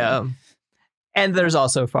of yeah. me. And there's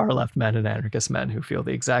also far left men and anarchist men who feel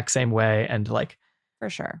the exact same way and like, for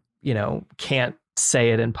sure, can't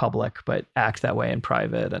say it in public, but act that way in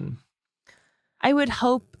private. And I would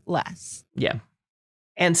hope less. Yeah.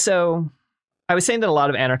 And so I was saying that a lot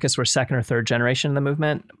of anarchists were second or third generation in the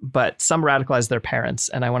movement, but some radicalized their parents.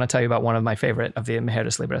 And I want to tell you about one of my favorite of the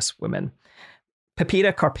Mujeres Libres women.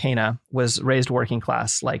 Pepita Carpena was raised working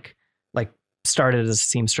class, like started as a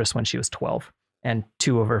seamstress when she was 12, and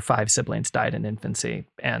 2 of her 5 siblings died in infancy.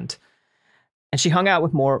 And she hung out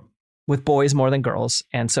with boys more than girls.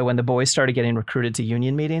 And so when the boys started getting recruited to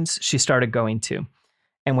union meetings, she started going too.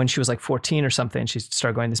 And when she was like 14 or something, she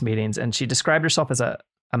started going to these meetings, and she described herself as a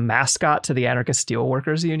mascot to the Anarchist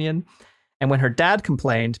Steelworkers Union. And when her dad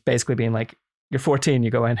complained, basically being like, you're 14,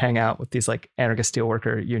 you go and hang out with these like Anarchist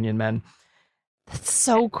Steelworker Union men. That's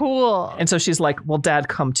so cool. And so she's like, well, Dad,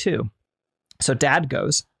 come too. So Dad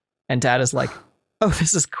goes, and Dad is like, oh,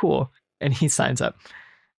 this is cool. And he signs up.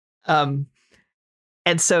 And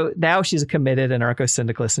so now she's a committed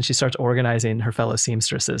anarcho-syndicalist, and she starts organizing her fellow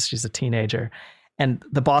seamstresses. She's a teenager. And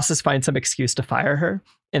the bosses find some excuse to fire her.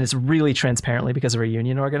 And it's really transparently because of her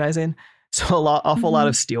union organizing. So awful lot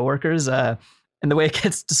of steelworkers, and the way it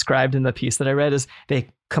gets described in the piece that I read is they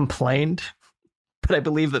complained. But I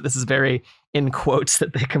believe that this is very in quotes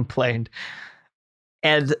that they complained.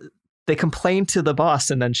 And they complained to the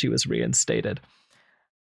boss, and then she was reinstated.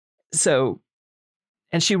 So,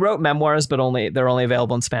 and she wrote memoirs, but they're only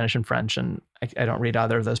available in Spanish and French. And I don't read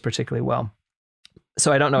either of those particularly well.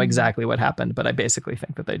 So I don't know exactly what happened, but I basically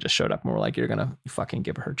think that they just showed up and were like, you're going to fucking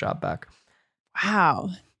give her job back.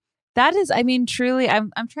 Wow. That is, I mean, truly,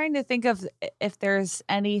 I'm trying to think of if there's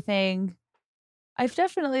anything. I've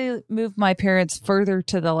definitely moved my parents further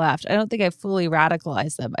to the left. I don't think I fully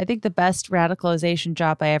radicalized them. I think the best radicalization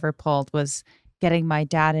job I ever pulled was getting my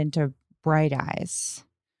dad into Bright Eyes.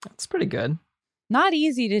 That's pretty good. Not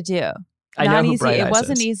easy to do. I Not know who easy. Bright It Eyes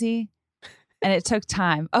wasn't is. easy. And it took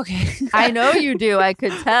time. Okay. I know you do. I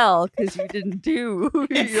could tell because you didn't do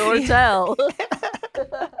your tell.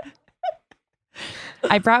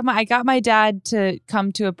 I got my dad to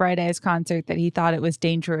come to a Bright Eyes concert that he thought it was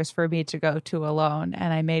dangerous for me to go to alone.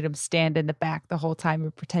 And I made him stand in the back the whole time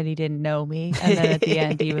and pretend he didn't know me. And then at the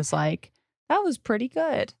end, he was like, that was pretty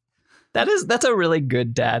good. That's a really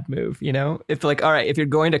good dad move, If like, all right, if you're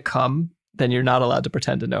going to come, then you're not allowed to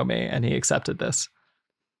pretend to know me. And he accepted this.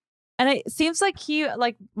 And it seems like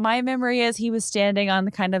my memory is he was standing on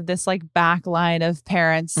kind of this like back line of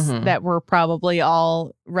parents that were probably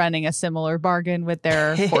all running a similar bargain with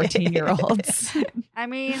their 14-year-olds. I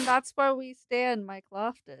mean, that's where we stand, Mike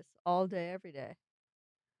Loftus, all day, every day.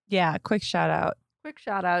 Yeah, quick shout out. Quick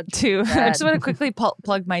shout out to I Dad. just want to quickly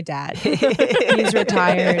plug my dad. He's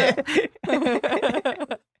retired.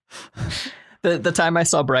 The time I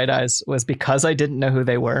saw Bright Eyes was because I didn't know who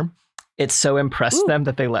they were. It so impressed them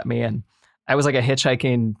that they let me in. I was like a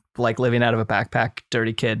hitchhiking, like living out of a backpack,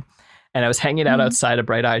 dirty kid. And I was hanging out outside a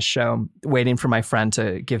Bright Eyes show, waiting for my friend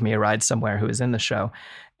to give me a ride somewhere who was in the show.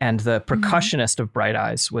 And the percussionist of Bright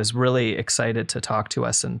Eyes was really excited to talk to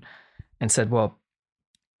us and said, well,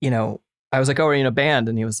 I was like, oh, are you in a band?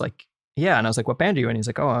 And he was like, yeah. And I was like, what band are you in? He's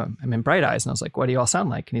like, oh, I'm in Bright Eyes. And I was like, what do you all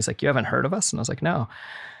sound like? And he's like, you haven't heard of us? And I was like, no.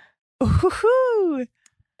 Ooh.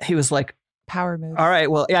 He was like, power move. all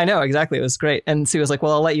right, well, yeah, I know, exactly. It was great. And so he was like,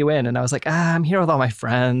 well, I'll let you in. And I was like, I'm here with all my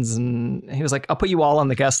friends. And he was like, I'll put you all on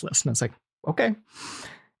the guest list. And I was like, okay.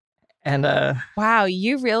 And wow,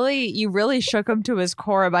 you really shook him to his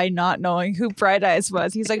core by not knowing who Bright Eyes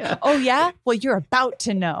was. He's like, oh yeah? Well, you're about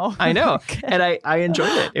to know. I know. And I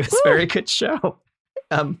enjoyed it. It was a very good show.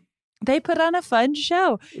 They put on a fun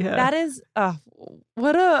show. Yeah. That is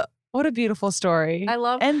what a What a beautiful story. I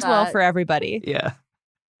love Ends that. well for everybody. Yeah.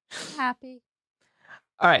 I'm happy.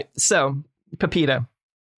 All right. So Pepita.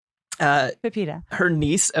 Pepita. Her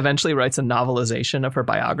niece eventually writes a novelization of her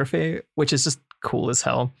biography, which is just cool as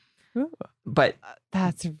hell. Ooh. But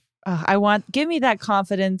That's give me that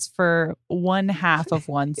confidence for 1/2 of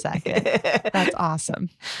 1 second. That's awesome.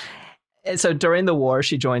 So during the war,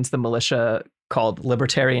 she joins the militia called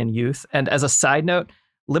Libertarian Youth. And as a side note,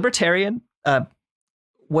 libertarian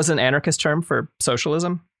was an anarchist term for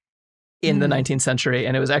socialism in the 19th century.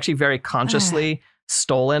 And it was actually very consciously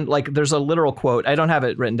stolen. Like there's a literal quote. I don't have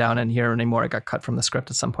it written down in here anymore. It got cut from the script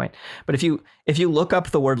at some point. But if you look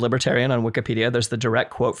up the word libertarian on Wikipedia, there's the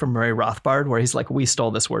direct quote from Murray Rothbard where he's like, we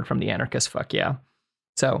stole this word from the anarchists. Fuck yeah.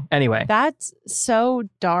 So anyway. That's so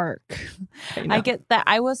dark. I get that.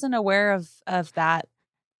 I wasn't aware of that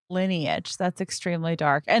lineage. That's extremely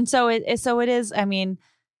dark. And so it is, I mean,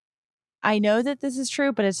 I know that this is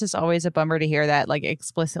true, but it's just always a bummer to hear that like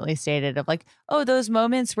explicitly stated of like, oh, those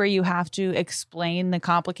moments where you have to explain the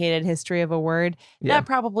complicated history of a word, that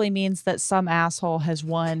probably means that some asshole has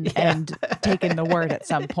won and taken the word at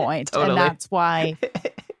some point. Totally. And that's why.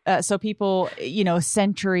 So people,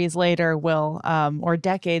 centuries later will, or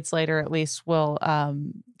decades later at least, will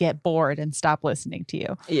get bored and stop listening to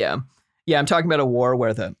you. Yeah. Yeah. I'm talking about a war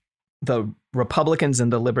where the Republicans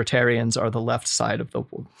and the libertarians are the left side of the,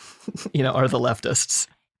 are the leftists.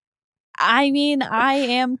 I mean, I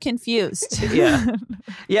am confused. Yeah.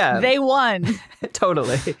 Yeah. They won.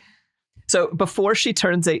 Totally. So before she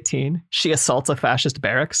turns 18, she assaults a fascist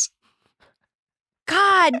barracks.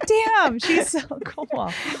 God damn, she's so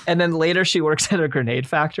cool. And then later she works at a grenade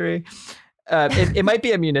factory. It might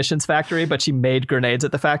be a munitions factory, but she made grenades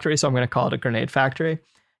at the factory. So I'm going to call it a grenade factory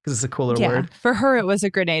because it's a cooler word. For her, it was a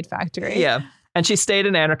grenade factory. Yeah. And she stayed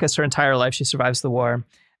an anarchist her entire life. She survives the war.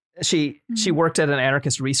 She worked at an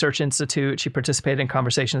anarchist research institute. She participated in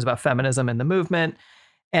conversations about feminism and the movement.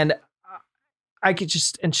 And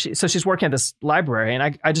so she's working at this library.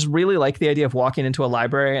 And I just really like the idea of walking into a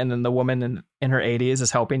library and then the woman in her 80s is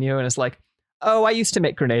helping you and is like, oh, I used to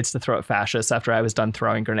make grenades to throw at fascists after I was done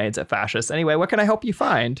throwing grenades at fascists. Anyway, what can I help you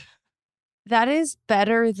find? That is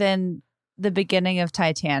better than the beginning of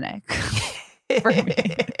Titanic for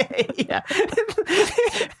me. Yeah.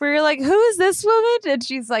 Where you're like, who is this woman? And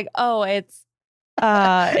she's like, oh, it's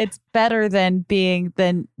better than being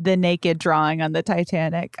the naked drawing on the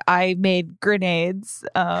Titanic. I made grenades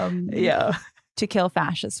to kill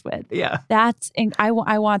fascists with. Yeah. I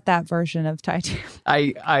want that version of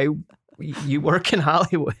Titanic. You work in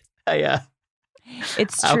Hollywood.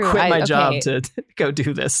 It's true. I'll quit my job to go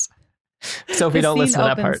do this. So if we don't listen to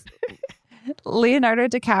that part. Leonardo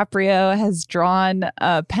DiCaprio has drawn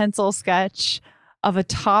a pencil sketch of a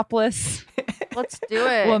topless Let's do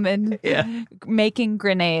it. woman making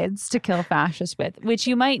grenades to kill fascists with, which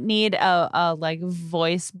you might need a like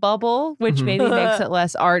voice bubble, which maybe makes it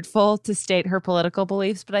less artful to state her political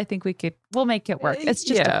beliefs. But I think we'll make it work. It's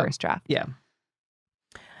just a first draft. Yeah.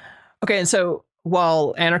 Okay. And so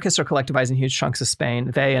while anarchists are collectivizing huge chunks of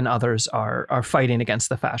Spain, they and others are fighting against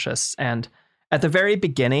the fascists. And at the very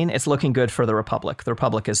beginning, it's looking good for the Republic. The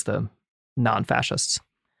Republic is the non-fascists.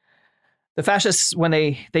 The fascists, when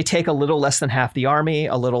they take a little less than half the army,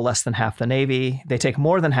 a little less than half the navy, they take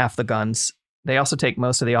more than half the guns. They also take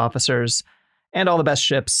most of the officers and all the best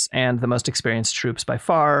ships and the most experienced troops by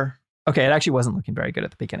far. Okay, it actually wasn't looking very good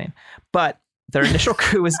at the beginning, but their initial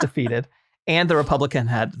coup was defeated and the Republican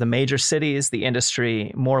had the major cities, the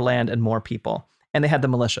industry, more land and more people, and they had the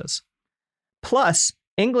militias. Plus,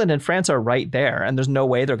 England and France are right there, and there's no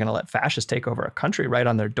way they're going to let fascists take over a country right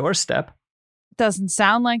on their doorstep. Doesn't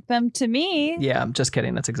sound like them to me. Yeah, I'm just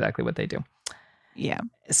kidding. That's exactly what they do. Yeah.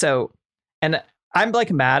 So, and I'm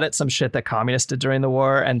like mad at some shit that communists did during the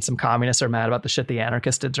war, and some communists are mad about the shit the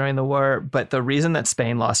anarchists did during the war. But the reason that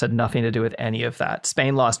Spain lost had nothing to do with any of that.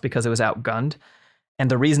 Spain lost because it was outgunned. And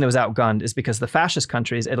the reason it was outgunned is because the fascist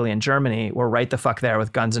countries, Italy and Germany, were right the fuck there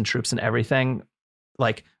with guns and troops and everything,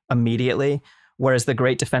 like immediately. Whereas the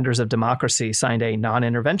great defenders of democracy signed a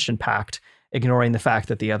non-intervention pact, ignoring the fact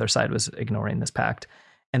that the other side was ignoring this pact.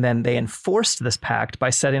 And then they enforced this pact by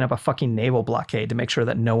setting up a fucking naval blockade to make sure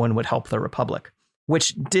that no one would help the Republic,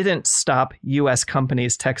 which didn't stop U.S.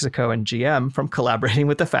 companies Texaco and GM from collaborating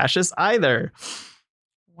with the fascists either.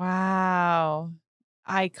 Wow.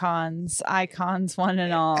 Icons, one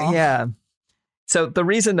and all. Yeah. So the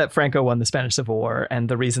reason that Franco won the Spanish Civil War and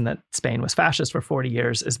the reason that Spain was fascist for 40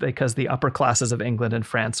 years is because the upper classes of England and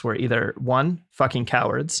France were either, one, fucking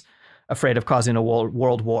cowards, afraid of causing a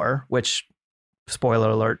world war, which, spoiler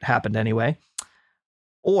alert, happened anyway,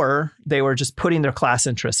 or they were just putting their class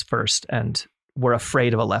interests first and were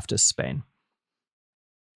afraid of a leftist Spain.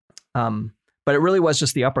 But it really was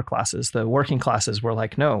just the upper classes. The working classes were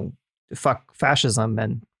like, no, fuck fascism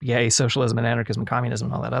and yay, socialism and anarchism and communism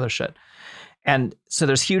and all that other shit. And so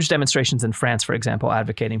there's huge demonstrations in France, for example,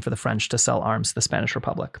 advocating for the French to sell arms to the Spanish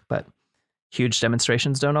Republic. But huge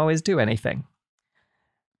demonstrations don't always do anything.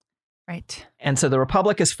 Right. And so the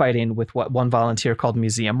Republic is fighting with what one volunteer called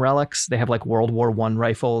museum relics. They have like World War I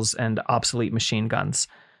rifles and obsolete machine guns.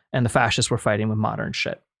 And the fascists were fighting with modern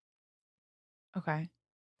shit. Okay.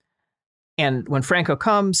 And when Franco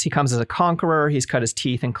comes, he comes as a conqueror. He's cut his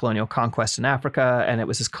teeth in colonial conquest in Africa, and it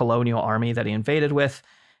was his colonial army that he invaded with.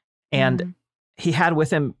 And he had with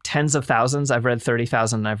him tens of thousands. I've read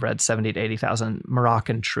 30,000, and I've read 70 to 80,000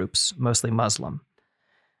 Moroccan troops, mostly Muslim.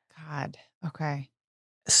 God. Okay.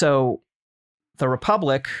 So the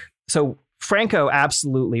Republic, so Franco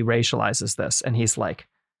absolutely racializes this, and he's like,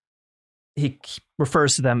 he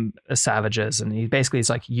refers to them as savages, and he basically is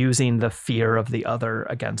like using the fear of the other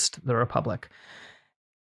against the Republic.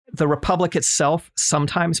 The Republic itself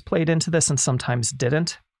sometimes played into this and sometimes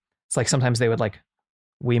didn't. It's like sometimes they would like,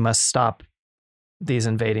 we must stop these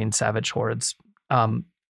invading savage hordes. The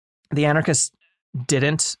anarchists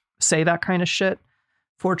didn't say that kind of shit,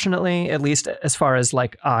 fortunately, at least as far as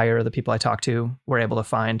like I or the people I talked to were able to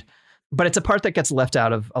find. But it's a part that gets left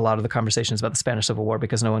out of a lot of the conversations about the Spanish Civil War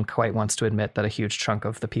because no one quite wants to admit that a huge chunk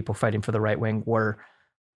of the people fighting for the right wing were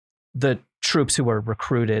the troops who were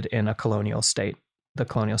recruited in a colonial state, the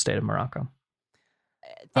colonial state of Morocco.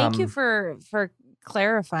 Thank you for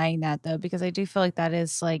clarifying that, though, because I do feel like that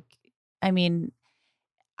is like, I mean,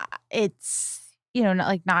 it's, you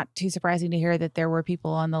know, not too surprising to hear that there were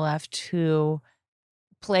people on the left who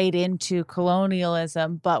played into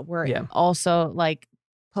colonialism, but were also like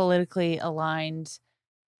politically aligned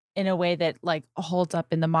in a way that like holds up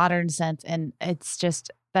in the modern sense. And it's just,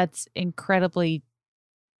 that's incredibly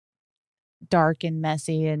dark and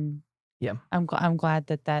messy. And I'm glad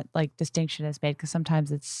that like distinction is made, because sometimes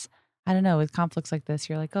it's, I don't know, with conflicts like this,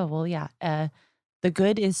 you're like, oh, well, yeah, the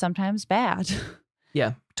good is sometimes bad.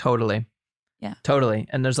 Yeah, totally. Yeah, totally.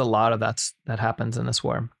 And there's a lot of that happens in this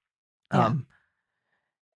war. Yeah.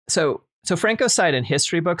 So Franco's side in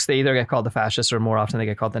history books, they either get called the fascists or more often they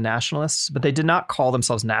get called the nationalists, but they did not call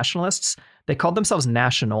themselves nationalists. They called themselves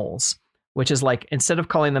nationals, which is like, instead of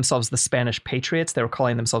calling themselves the Spanish patriots, they were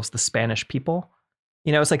calling themselves the Spanish people.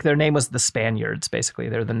 You know, it's like their name was the Spaniards, basically.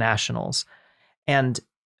 They're the nationals. And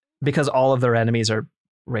because all of their enemies are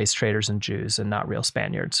race traitors and Jews and not real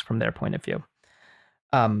Spaniards from their point of view.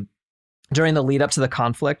 During the lead up to the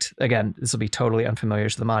conflict, again, this will be totally unfamiliar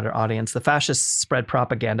to the modern audience, the fascists spread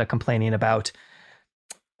propaganda complaining about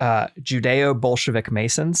Judeo-Bolshevik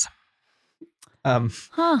Masons.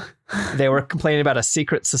 They were complaining about a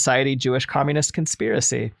secret society Jewish communist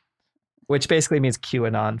conspiracy, which basically means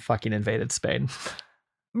QAnon fucking invaded Spain.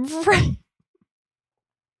 Right.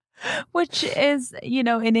 Which is, you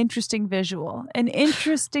know, an interesting visual.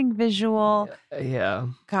 Yeah.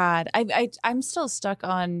 God, I'm still stuck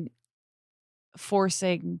on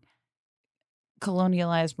forcing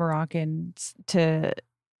colonialized Moroccans to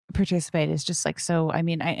participate. Is just like, so, I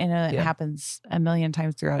mean, I know it happens a million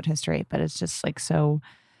times throughout history, but it's just like so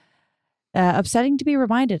upsetting to be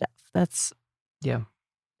reminded of. That's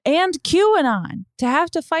and QAnon to have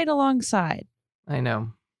to fight alongside. I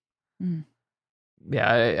know.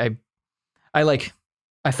 Yeah,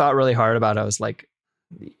 I thought really hard about it. I was like,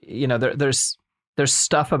 you know, there's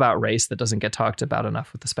stuff about race that doesn't get talked about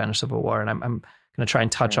enough with the Spanish Civil War, and I'm going to try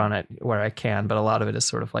and touch on it where I can, but a lot of it is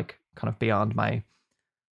sort of like kind of beyond my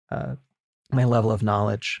my level of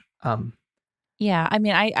knowledge. Yeah, I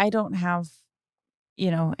mean, I don't have,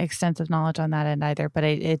 you know, extensive knowledge on that end either, but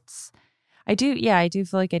I do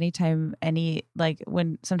feel like anytime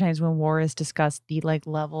sometimes when war is discussed, the like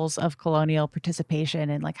levels of colonial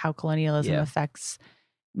participation and like how colonialism affects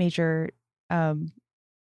major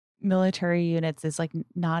military units is like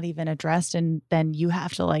not even addressed. And then you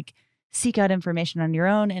have to like seek out information on your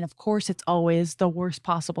own. And of course it's always the worst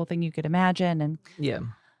possible thing you could imagine. And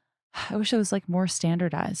I wish it was like more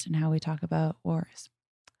standardized in how we talk about wars.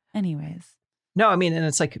 Anyways. No, I mean, and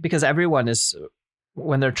it's like, because everyone is,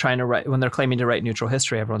 when they're claiming to write neutral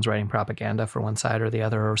history, everyone's writing propaganda for one side or the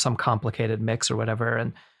other, or some complicated mix or whatever.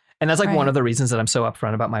 And that's like one of the reasons that I'm so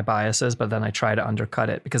upfront about my biases, but then I try to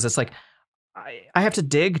undercut it, because it's like, I have to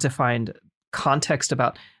dig to find context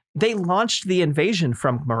about, they launched the invasion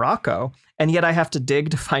from Morocco, and yet I have to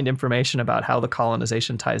dig to find information about how the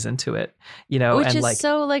colonization ties into it, you know, which and is like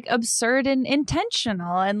so like absurd and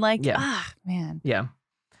intentional and like, man. Yeah.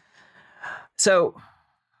 So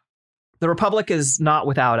The Republic is not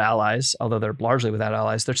without allies, although they're largely without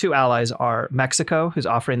allies. Their two allies are Mexico, who's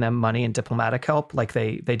offering them money and diplomatic help, like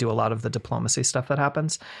they do a lot of the diplomacy stuff that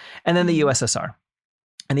happens, and then the USSR.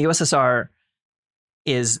 And the USSR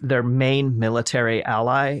is their main military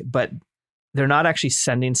ally, but they're not actually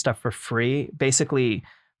sending stuff for free. Basically,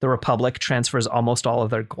 the Republic transfers almost all of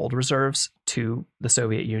their gold reserves to the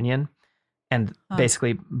Soviet Union and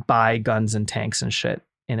basically buy guns and tanks and shit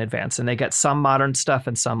in advance. And they get some modern stuff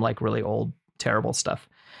and some like really old, terrible stuff.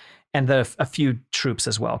 And a few troops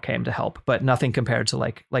as well came to help, but nothing compared to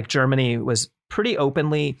like Germany was pretty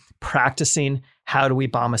openly practicing how do we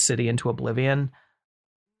bomb a city into oblivion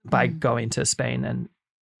by going to Spain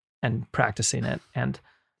and practicing it. And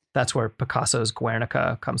that's where Picasso's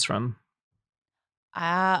Guernica comes from.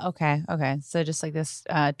 Okay. So just like this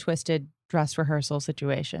twisted dress rehearsal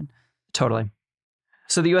situation. Totally.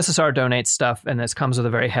 So the USSR donates stuff, and this comes with a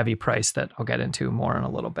very heavy price that I'll get into more in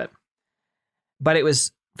a little bit. But it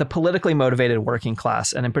was the politically motivated working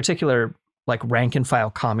class, and in particular, like rank and file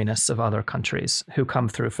communists of other countries who come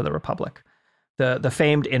through for the Republic. The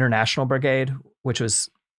famed International Brigade, which was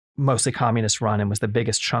mostly communist run and was the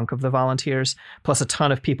biggest chunk of the volunteers, plus a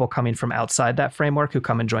ton of people coming from outside that framework who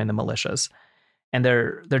come and join the militias. And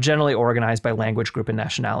they're generally organized by language group and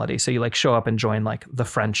nationality. So you like show up and join like the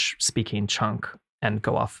French speaking chunk and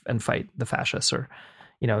go off and fight the fascists, or,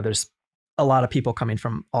 there's a lot of people coming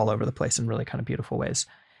from all over the place in really kind of beautiful ways.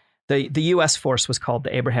 The U.S. force was called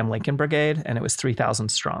the Abraham Lincoln Brigade, and it was 3,000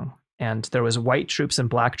 strong. And there was white troops and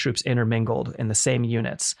black troops intermingled in the same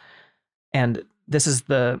units. And this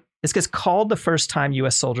gets called the first time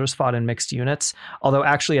U.S. soldiers fought in mixed units, although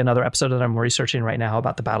actually another episode that I'm researching right now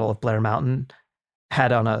about the Battle of Blair Mountain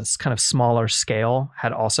had on a kind of smaller scale,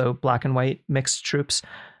 had also black and white mixed troops.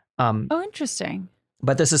 Interesting.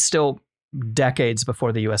 But this is still decades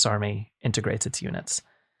before the U.S. Army integrates its units.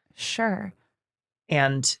 Sure.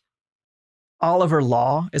 And Oliver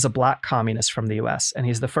Law is a black communist from the U.S., and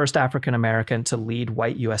he's the first African-American to lead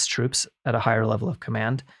white U.S. troops at a higher level of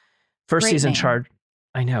command. First he's in charge.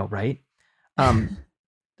 I know, right?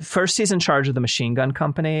 First he's in charge of the machine gun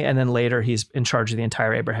company, and then later he's in charge of the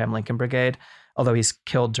entire Abraham Lincoln Brigade, although he's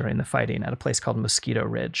killed during the fighting at a place called Mosquito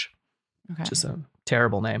Ridge, which is a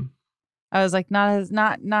terrible name. I was like, not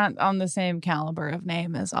on the same caliber of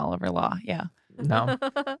name as Oliver Law. Yeah. No.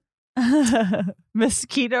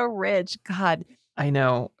 Mosquito Ridge. God. I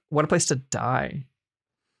know. What a place to die.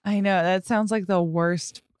 I know. That sounds like the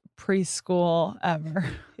worst preschool ever.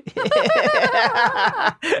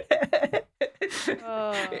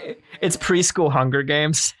 It's preschool Hunger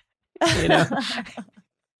Games,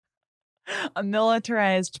 A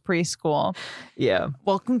militarized preschool. Yeah.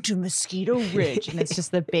 Welcome to Mosquito Ridge. And it's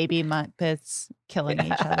just the baby Muppets killing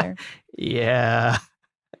each other. Yeah.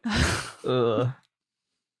 So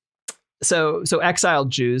exiled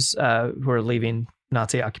Jews who are leaving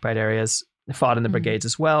Nazi-occupied areas fought in the brigades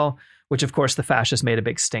as well, which, of course, the fascists made a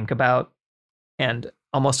big stink about. And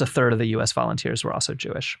almost a third of the U.S. volunteers were also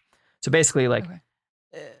Jewish. So basically,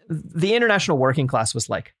 the international working class was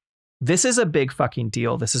like, this is a big fucking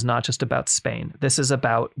deal. This is not just about Spain. This is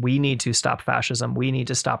about, we need to stop fascism. We need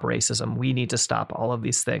to stop racism. We need to stop all of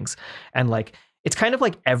these things. And it's kind of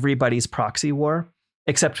like everybody's proxy war,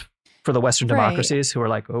 except for the Western democracies who are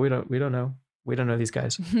like, oh, we don't know. We don't know these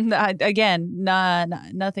guys. Again,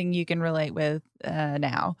 nothing you can relate with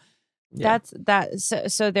now. Yeah.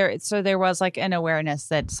 So there was like an awareness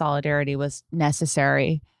that solidarity was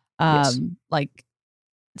necessary, like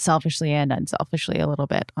selfishly and unselfishly a little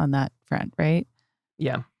bit on that front, right?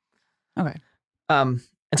 Yeah. Okay. And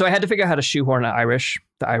so I had to figure out how to shoehorn the Irish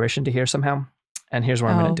into here somehow. And here's where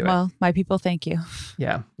I'm going to do it. Well, my people, thank you.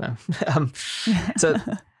 Yeah. No.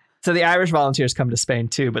 So the Irish volunteers come to Spain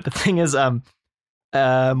too, but the thing is,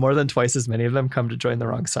 more than twice as many of them come to join the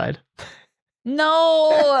wrong side.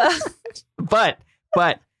 No. but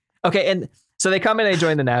okay, and so they come and they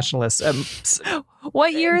join the nationalists.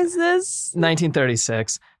 What year is this?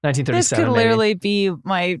 1936, 1937. This could literally be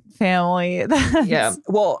my family. Yeah,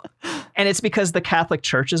 well, and it's because the Catholic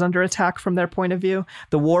Church is under attack from their point of view.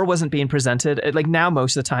 The war wasn't being presented, like now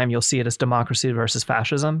most of the time you'll see it as democracy versus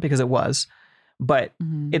fascism, because it was. But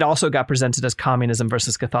it also got presented as communism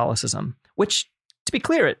versus Catholicism, which, to be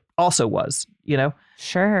clear, it also was,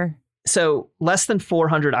 Sure. So less than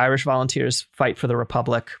 400 Irish volunteers fight for the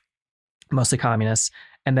Republic, mostly communists,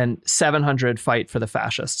 and then 700 fight for the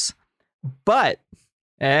fascists. But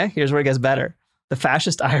here's where it gets better. The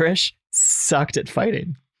fascist Irish sucked at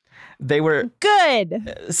fighting. They were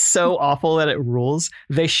good, so awful that it rules.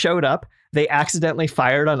 They showed up, they accidentally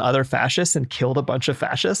fired on other fascists and killed a bunch of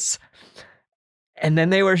fascists. And then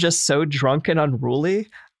they were just so drunk and unruly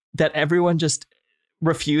that everyone just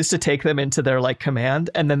refused to take them into their like command,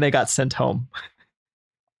 and then they got sent home.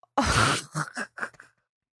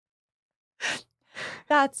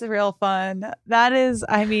 That's real fun. That is,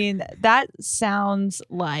 I mean, that sounds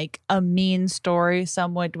like a mean story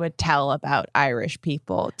someone would tell about Irish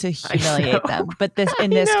people to humiliate them. But in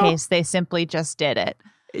this case, they simply just did it.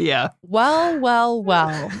 Yeah. Well.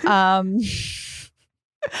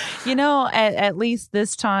 At least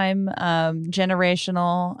this time,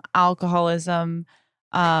 generational alcoholism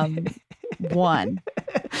won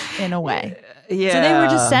in a way. Yeah. So they were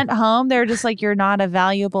just sent home. They were just like, you're not a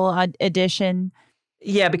valuable addition.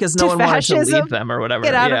 Yeah, because no one wanted to leave them or whatever.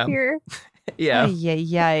 Get out of here. Yeah.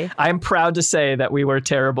 Yay. I'm proud to say that we were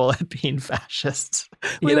terrible at being fascists.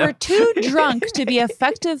 We were too drunk to be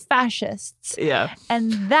effective fascists. Yeah.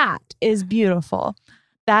 And that is beautiful.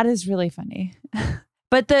 That is really funny.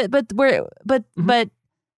 But the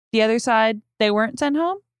other side, they weren't sent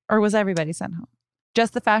home, or was everybody sent home?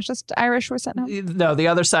 Just the fascist Irish were sent home? No, the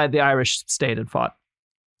other side, the Irish stayed and fought.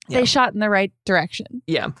 Yeah. They shot in the right direction.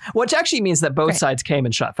 Yeah. Which actually means that both sides came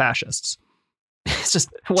and shot fascists. It's just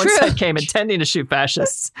one side came intending to shoot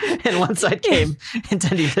fascists, and one side came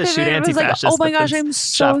intending to shoot anti-fascists. Like, oh my gosh, I'm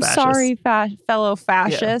so sorry, fellow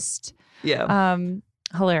fascist. Yeah.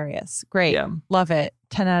 Hilarious. Great. Yeah. Love it.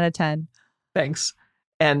 10 out of 10. Thanks.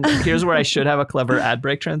 And here's where I should have a clever ad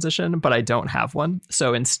break transition, but I don't have one.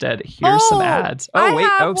 So instead, here's some ads. Oh, wait.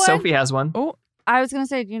 Oh, Sophie has one. Oh, I was going to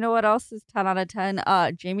say, do you know what else is 10 out of 10?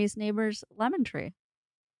 Jamie's neighbor's lemon tree.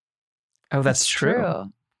 Oh, that's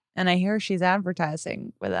true. And I hear she's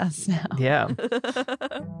advertising with us now. Yeah.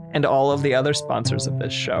 And all of the other sponsors of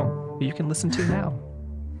this show you can listen to now.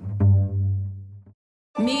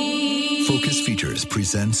 Focus Features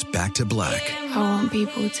presents Back to Black. I want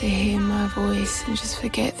people to hear my voice and just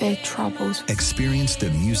forget their troubles. Experience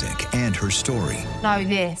the music and her story. Know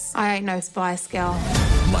this. I ain't no Spice Girl.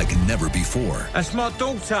 Like never before. That's my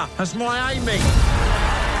daughter. That's my Amy.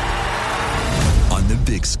 On the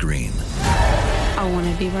big screen. I want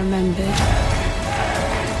to be remembered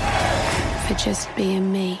for just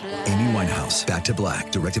being me. Amy Winehouse, Back to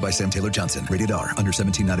Black, directed by Sam Taylor Johnson. Rated R, under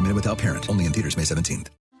 17, not a minute without parent. Only in theaters May 17th.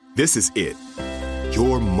 This is it.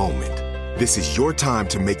 Your moment. This is your time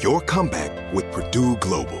to make your comeback with Purdue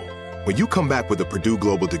Global. When you come back with a Purdue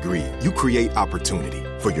Global degree, you create opportunity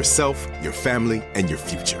for yourself, your family, and your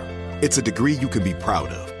future. It's a degree you can be proud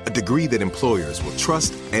of, a degree that employers will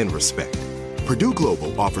trust and respect. Purdue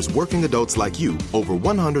Global offers working adults like you over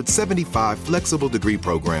 175 flexible degree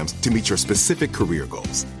programs to meet your specific career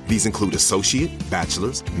goals. These include associate,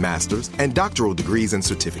 bachelor's, master's, and doctoral degrees and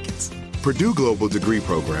certificates. Purdue Global degree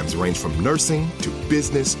programs range from nursing to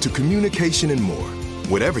business to communication and more.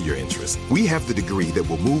 Whatever your interest, we have the degree that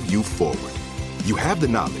will move you forward. You have the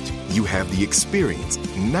knowledge, you have the experience.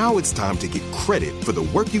 Now it's time to get credit for the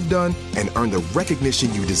work you've done and earn the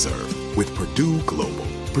recognition you deserve with Purdue Global,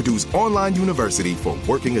 Purdue's online university for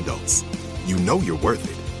working adults. You know you're worth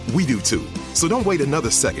it. We do too. So don't wait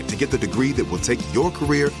another second to get the degree that will take your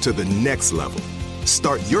career to the next level.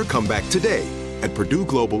 Start your comeback today at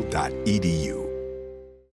purdueglobal.edu.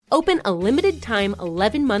 Open a limited-time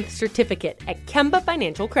 11-month certificate at Kemba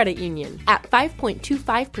Financial Credit Union. At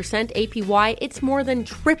 5.25% APY, it's more than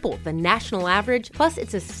triple the national average, plus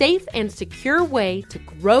it's a safe and secure way to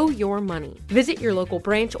grow your money. Visit your local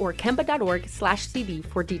branch or kemba.org/cd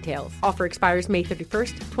for details. Offer expires May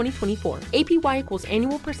 31st, 2024. APY equals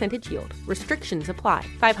annual percentage yield. Restrictions apply.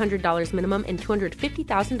 $500 minimum and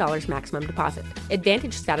 $250,000 maximum deposit.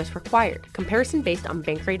 Advantage status required. Comparison based on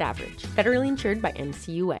bank rate average. Federally insured by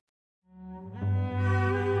NCUA.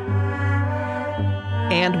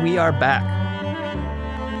 And we are back.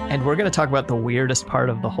 And we're going to talk about the weirdest part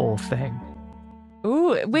of the whole thing.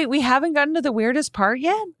 Ooh, wait, we haven't gotten to the weirdest part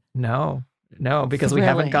yet? No, because we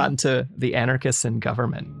haven't gotten to the anarchists in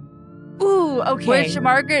government. Ooh, okay. Which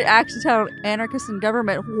Margaret actually titled Anarchist in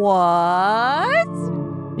Government. What?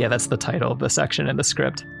 Yeah, that's the title of the section in the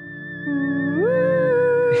script.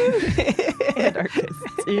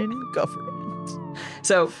 Anarchists in government.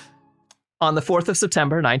 So, on the 4th of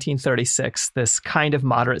September, 1936, this kind of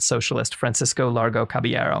moderate socialist, Francisco Largo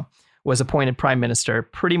Caballero, was appointed prime minister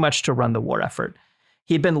pretty much to run the war effort.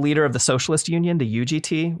 He'd been leader of the Socialist Union, the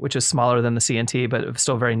UGT, which is smaller than the CNT, but it was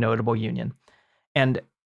still a very notable union. And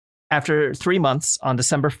after 3 months, on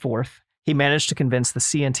December 4th, he managed to convince the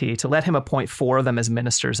CNT to let him appoint 4 of them as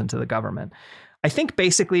ministers into the government. I think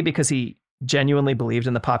basically because he genuinely believed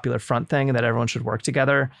in the Popular Front thing and that everyone should work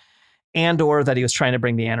together, and or that he was trying to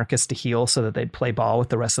bring the anarchists to heel so that they'd play ball with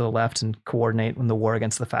the rest of the left and coordinate in the war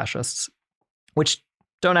against the fascists, which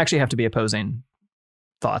don't actually have to be opposing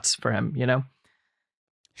thoughts for him, you know?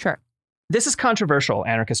 Sure. This is controversial,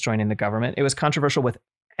 anarchists joining the government. It was controversial with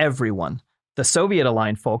everyone. The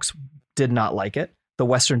Soviet-aligned folks did not like it. The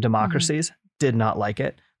Western democracies did not like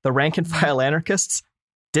it. The rank-and-file anarchists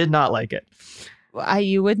did not like it.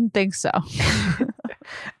 You wouldn't think so.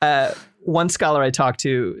 One scholar I talked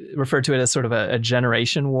to referred to it as sort of a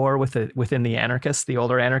generation war within the anarchists. The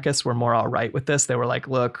older anarchists were more all right with this. They were like,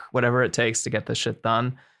 look, whatever it takes to get this shit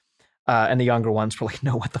done. And the younger ones were like,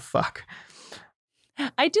 no, what the fuck?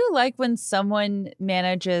 I do like when someone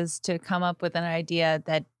manages to come up with an idea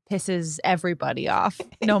that pisses everybody off,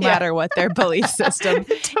 no matter what their belief system.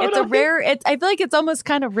 Totally. I feel like it's almost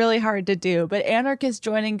kind of really hard to do, but anarchists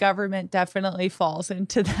joining government definitely falls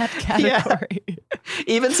into that category. Yeah.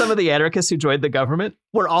 Even some of the anarchists who joined the government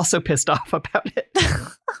were also pissed off about it.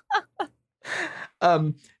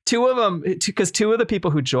 Two of them, because two of the people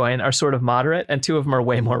who join are sort of moderate and two of them are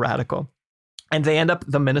way more radical. And they end up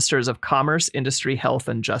the ministers of commerce, industry, health,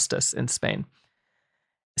 and justice in Spain.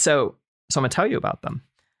 So I'm going to tell you about them.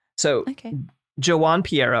 So Joan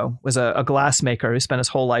Piero was a glass maker who spent his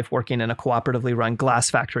whole life working in a cooperatively run glass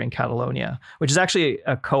factory in Catalonia, which is actually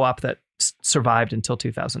a co-op that survived until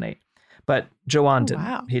 2008. But Joan didn't.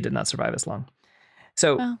 Wow. He did not survive as long.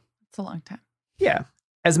 So it's a long time. Yeah.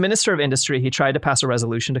 As Minister of Industry, he tried to pass a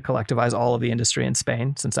resolution to collectivize all of the industry in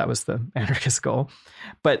Spain, since that was the anarchist goal.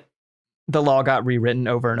 But the law got rewritten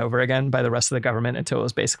over and over again by the rest of the government until it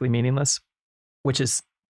was basically meaningless, which is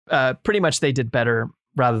pretty much they did better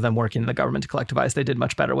rather than working in the government to collectivize. They did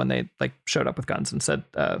much better when they showed up with guns and said,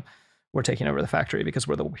 we're taking over the factory because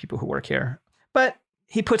we're the people who work here. But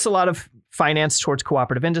he puts a lot of finance towards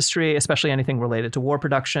cooperative industry, especially anything related to war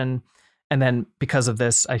production. And then because of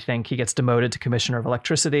this, I think he gets demoted to Commissioner of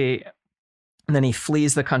Electricity. And then he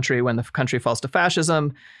flees the country when the country falls to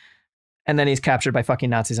fascism. And then he's captured by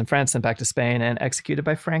fucking Nazis in France, sent back to Spain, and executed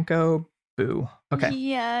by Franco. Boo. Okay.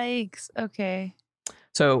 Yikes. Okay.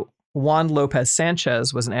 So Juan Lopez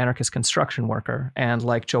Sanchez was an anarchist construction worker. And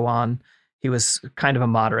like Joan, he was kind of a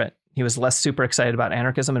moderate. He was less super excited about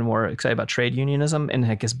anarchism and more excited about trade unionism and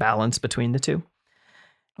like his balance between the two.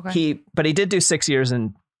 Okay. But he did do 6 years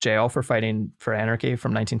in jail for fighting for anarchy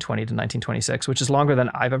from 1920 to 1926, which is longer than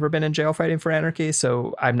I've ever been in jail fighting for anarchy.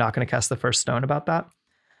 So I'm not going to cast the first stone about that.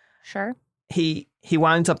 Sure. He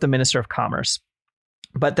winds up the Minister of Commerce.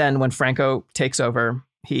 But then when Franco takes over,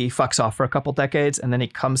 he fucks off for a couple decades and then he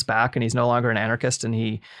comes back and he's no longer an anarchist and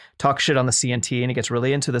he talks shit on the CNT and he gets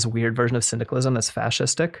really into this weird version of syndicalism that's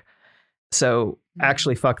fascistic. So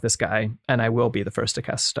actually fuck this guy and I will be the first to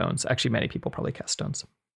cast stones. Actually, many people probably cast stones.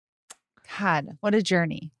 God, what a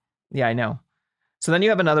journey. Yeah, I know. So then you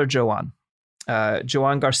have another Joan,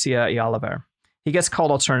 Joan Garcia y Oliver. He gets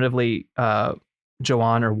called alternatively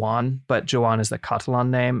Joan or Juan, but Joan is the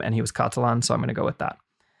Catalan name and he was Catalan, so I'm going to go with that.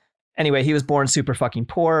 Anyway, he was born super fucking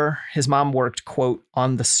poor. His mom worked, quote,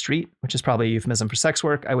 on the street, which is probably a euphemism for sex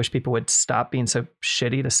work. I wish people would stop being so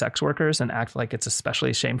shitty to sex workers and act like it's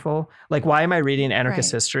especially shameful. Like, why am I reading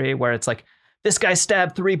anarchist history where it's like, this guy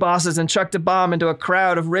stabbed 3 bosses and chucked a bomb into a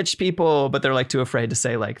crowd of rich people, but they're like too afraid to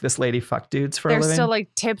say like, this lady fucked dudes for a living? They're still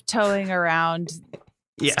like tiptoeing around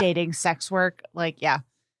stating sex work. Like, yeah.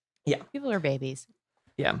 People are babies.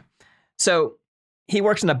 Yeah. So he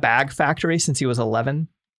worked in a bag factory since he was 11.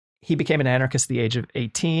 He became an anarchist at the age of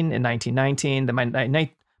 18 in 1919. But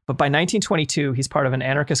by 1922, he's part of an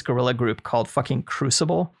anarchist guerrilla group called fucking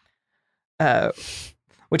Crucible,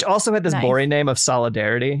 which also had this boring name of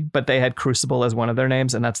Solidarity, but they had Crucible as one of their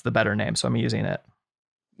names, and that's the better name, so I'm using it.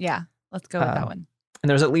 Yeah, let's go with that one. And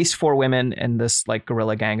there's at least 4 women in this like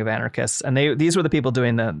guerrilla gang of anarchists, and these were the people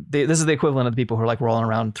doing this is the equivalent of the people who are like rolling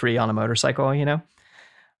around 3 on a motorcycle, you know?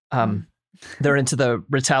 They're into the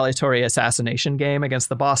retaliatory assassination game against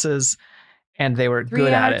the bosses, and they were 3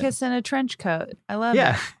 good at it. 3 anarchists in a trench coat. I love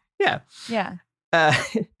it. Yeah.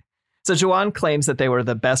 So Joan claims that they were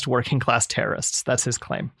the best working class terrorists. That's his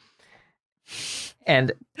claim.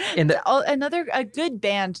 And in the a good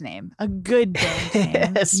band name. A good band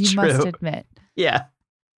name. You must admit. Yeah.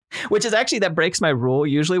 Which is actually, that breaks my rule.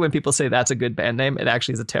 Usually when people say that's a good band name, it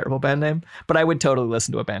actually is a terrible band name. But I would totally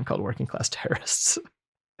listen to a band called Working Class Terrorists.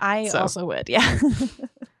 I also would, yeah.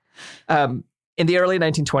 In the early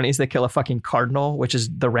 1920s, they kill a fucking cardinal, which is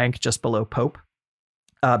the rank just below Pope,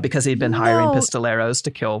 because he'd been hiring pistoleros to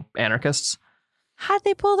kill anarchists. How'd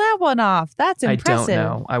they pull that one off? That's impressive. I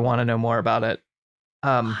don't know. I want to know more about it.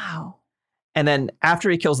 Wow. And then after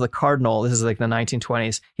he kills the cardinal, this is like the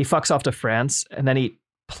 1920s, he fucks off to France, and then he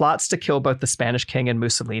plots to kill both the Spanish king and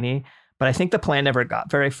Mussolini. But I think the plan never got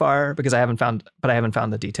very far because I haven't found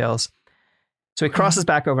the details. So he crosses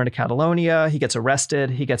back over into Catalonia. He gets arrested.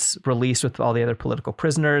 He gets released with all the other political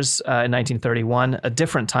prisoners in 1931, a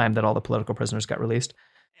different time that all the political prisoners got released.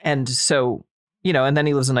 And so, and then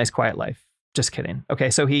he lives a nice, quiet life. Just kidding. Okay,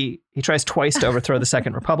 so he tries twice to overthrow the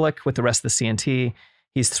Second Republic with the rest of the CNT.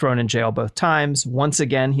 He's thrown in jail both times. Once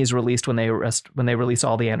again, he's released when they release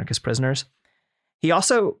all the anarchist prisoners. He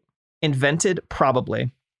also invented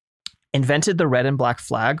the red and black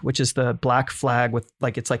flag, which is the black flag with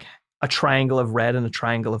it's like a triangle of red and a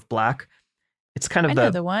triangle of black. It's kind of I know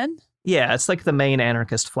the one. Yeah, it's like the main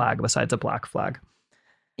anarchist flag besides a black flag.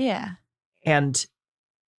 Yeah. And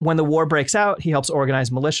when the war breaks out, he helps organize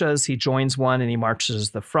militias. He joins one and he marches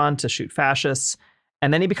the front to shoot fascists.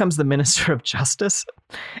 And then he becomes the Minister of Justice.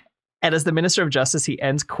 And as the Minister of Justice, he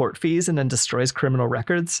ends court fees and then destroys criminal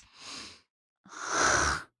records.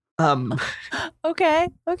 Okay.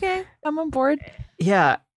 I'm on board.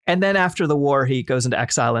 Yeah. And then after the war, he goes into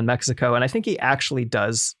exile in Mexico. And I think he actually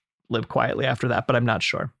does live quietly after that, but I'm not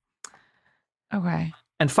sure. Okay.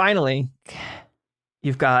 And finally,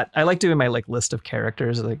 you've got, I like doing my list of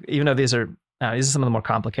characters, even though these are some of the more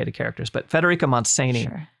complicated characters, but Federica Montseny,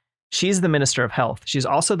 Sure. She's the Minister of Health. She's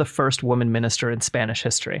also the first woman minister in Spanish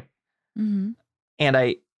history. Mm-hmm. And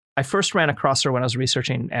I first ran across her when I was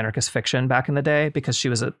researching anarchist fiction back in the day, because she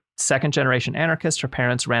was a second generation anarchist. Her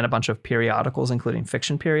parents ran a bunch of periodicals, including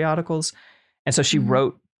fiction periodicals. And so she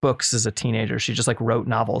wrote books as a teenager. She just wrote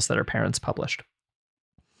novels that her parents published.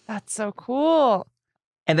 That's so cool.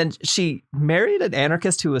 And then she married an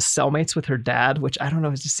anarchist who was cellmates with her dad, which I don't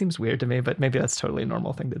know, it just seems weird to me, but maybe that's totally a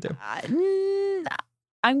normal thing to do.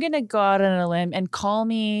 I'm going to go out on a limb and call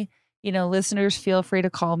me, listeners, feel free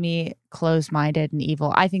to call me closed-minded and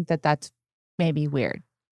evil. I think that that's maybe weird.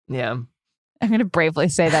 Yeah. I'm going to bravely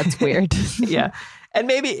say that's weird. Yeah. And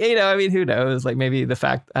maybe, who knows? Maybe the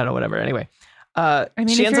fact, I don't know, whatever. Anyway.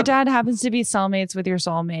 If your dad happens to be cellmates with your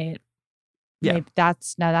soulmate, yeah,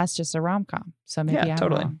 that's just a rom-com. So maybe I'm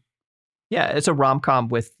totally wrong. Yeah, it's a rom-com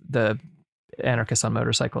with the anarchists on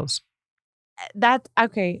motorcycles.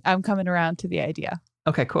 Okay. I'm coming around to the idea.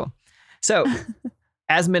 Okay, cool. So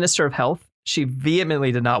as Minister of Health, she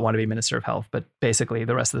vehemently did not want to be Minister of Health, but basically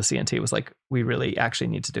the rest of the CNT was like, we really actually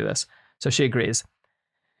need to do this. So she agrees.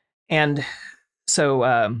 And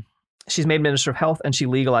so she's made Minister of Health and she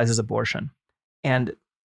legalizes abortion. And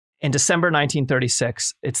in December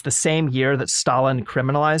 1936, it's the same year that Stalin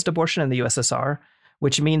criminalized abortion in the USSR,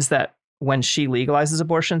 which means that when she legalizes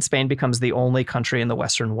abortion, Spain becomes the only country in the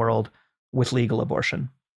Western world with legal abortion.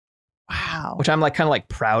 Wow. Which I'm kind of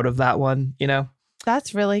proud of that one,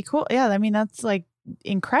 That's really cool. Yeah. That's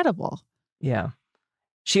incredible. Yeah.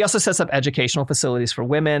 She also sets up educational facilities for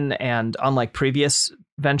women. And unlike previous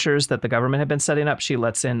ventures that the government had been setting up, she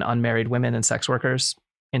lets in unmarried women and sex workers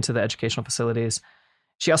into the educational facilities.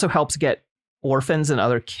 She also helps get orphans and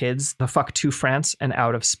other kids the fuck to France and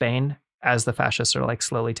out of Spain as the fascists are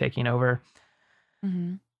slowly taking over.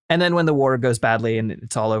 Mm-hmm. And then when the war goes badly and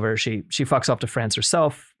it's all over, she fucks off to France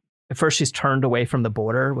herself. At first, she's turned away from the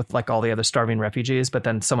border with all the other starving refugees, but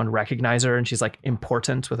then someone recognizes her and she's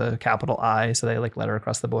important with a capital I. So they let her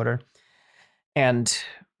across the border. And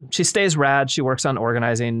she stays rad. She works on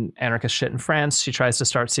organizing anarchist shit in France. She tries to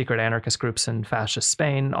start secret anarchist groups in fascist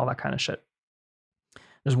Spain, all that kind of shit.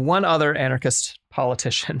 There's one other anarchist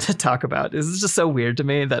politician to talk about. This is just so weird to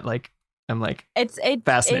me that I'm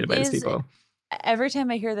fascinated by these people. Every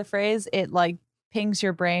time I hear the phrase, it pings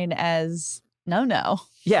your brain as no.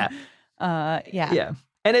 Yeah. Yeah. Yeah.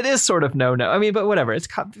 And it is sort of no. But whatever. It's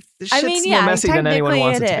shit's more messy than anyone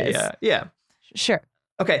wants it to be. Yeah. Yeah. Sure.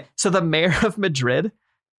 Okay. So the mayor of Madrid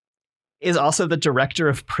is also the director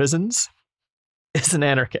of prisons, is an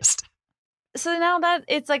anarchist. So now that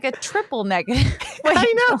it's a triple negative.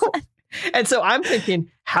 I know. And so I'm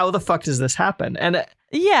thinking, how the fuck does this happen? And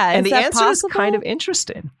yeah. And the answer possible? is kind of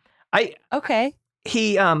interesting. Okay.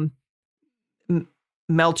 He,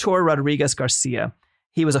 Melchor Rodriguez Garcia,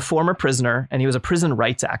 he was a former prisoner and he was a prison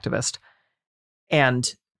rights activist.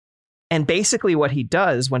 And basically what he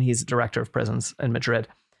does when he's director of prisons in Madrid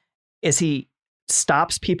is he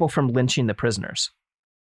stops people from lynching the prisoners.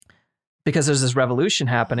 Because there's this revolution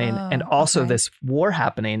happening and also this war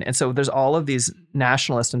happening. And so there's all of these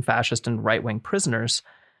nationalist and fascist and right-wing prisoners.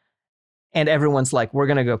 And everyone's like, we're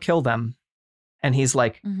going to go kill them. And he's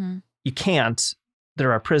like, you can't.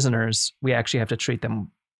 They're our prisoners. We actually have to treat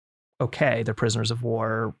them okay. They're prisoners of war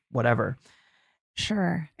or whatever.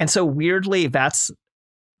 Sure. And so weirdly, that's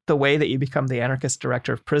the way that you become the anarchist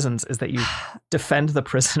director of prisons, is that you defend the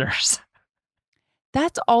prisoners.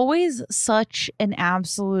 That's always such an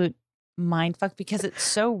absolute mindfuck because it's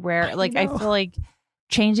so rare. I feel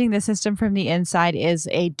changing the system from the inside is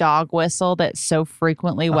a dog whistle that's so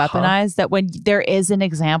frequently weaponized that when there is an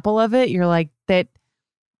example of it, you're like, that.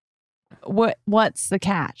 What's the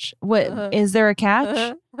catch? What is there a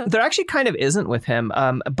catch? There actually kind of isn't with him.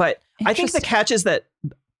 But I think the catch is that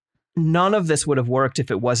none of this would have worked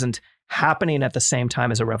if it wasn't happening at the same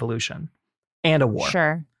time as a revolution and a war.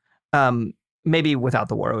 Sure. Maybe without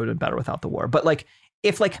the war, it would have been better without the war. But like,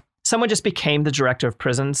 if like someone just became the director of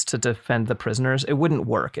prisons to defend the prisoners, it wouldn't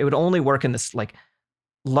work. It would only work in this like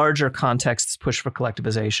larger context, this push for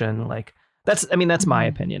collectivization. Like that's my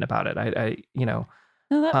opinion about it. I No,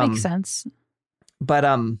 that makes sense. But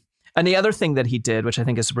and the other thing that he did, which I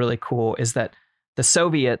think is really cool, is that the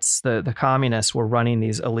Soviets, the communists, were running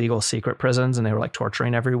these illegal secret prisons, and they were like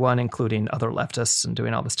torturing everyone, including other leftists, and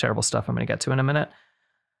doing all this terrible stuff I'm going to get to in a minute.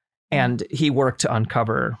 And he worked to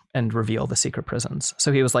uncover and reveal the secret prisons.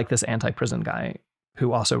 So he was like this anti-prison guy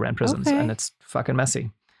who also ran prisons, and it's fucking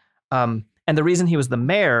messy. And the reason he was the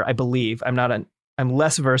mayor, I believe, I'm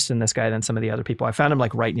less versed in this guy than some of the other people. I found him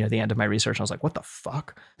like right near the end of my research. And I was like, what the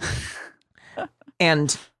fuck?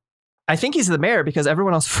 And I think he's the mayor because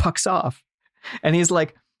everyone else fucks off. And he's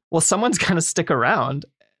like, well, someone's going to stick around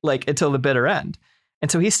like until the bitter end.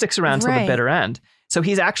 And so he sticks around till the bitter end. So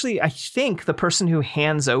he's actually, I think, the person who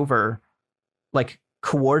hands over, like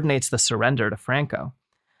coordinates the surrender to Franco.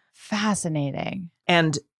 Fascinating.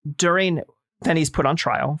 And then he's put on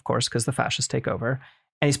trial, of course, because the fascists take over.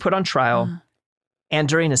 And he's put on trial. And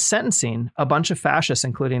during his sentencing, a bunch of fascists,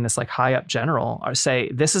 including this like high up general, say,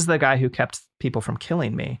 this is the guy who kept people from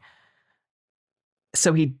killing me.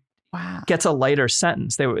 So he gets a lighter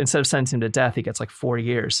sentence. Instead of sentencing him to death, he gets like 4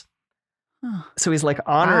 years. So he's like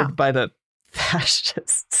honored by the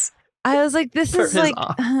fascists. I was like, this is like,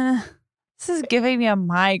 this is giving me a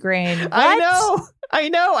migraine. What? I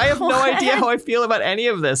know. I have no idea how I feel about any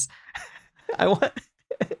of this.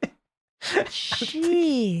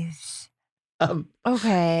 Jeez.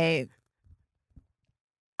 Okay.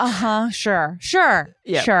 Sure.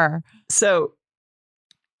 Yeah. Sure. So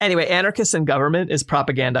anyway, anarchists in government is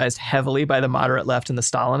propagandized heavily by the moderate left and the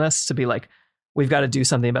Stalinists to be like, we've got to do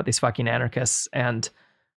something about these fucking anarchists. And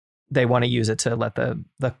they want to use it to let the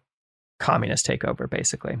communists take over,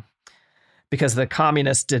 basically. Because the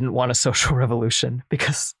communists didn't want a social revolution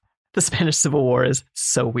because the Spanish Civil War is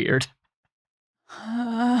so weird.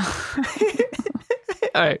 All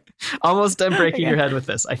right. Almost done breaking your head with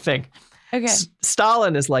this, I think. Okay.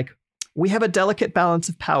 Stalin is like, we have a delicate balance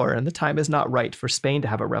of power and the time is not right for Spain to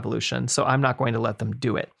have a revolution, so I'm not going to let them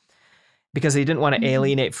do it. Because he didn't want to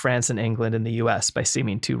alienate France and England and the US by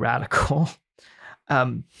seeming too radical.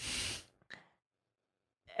 And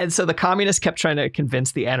so the communists kept trying to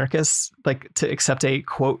convince the anarchists like to accept a,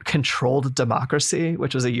 quote, controlled democracy,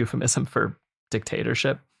 which was a euphemism for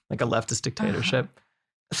dictatorship, like a leftist dictatorship.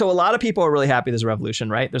 So a lot of people are really happy there's a revolution,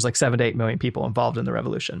 right? There's like 7 to 8 million people involved in the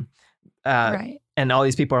revolution. Right. And all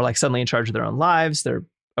these people are like suddenly in charge of their own lives. They're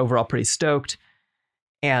overall pretty stoked.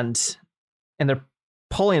 And they're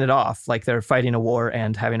pulling it off, like they're fighting a war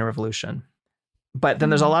and having a revolution. But then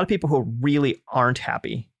there's a lot of people who really aren't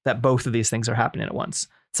happy that both of these things are happening at once.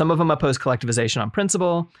 Some of them oppose collectivization on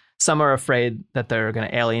principle. Some are afraid that they're going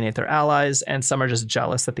to alienate their allies. And some are just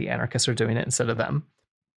jealous that the anarchists are doing it instead of them,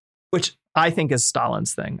 which I think is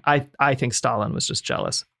Stalin's thing. I think Stalin was just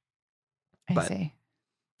jealous. I see.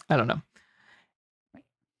 I don't know.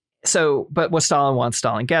 So, but what Stalin wants,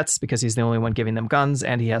 Stalin gets, because he's the only one giving them guns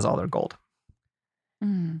and he has all their gold.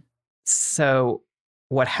 So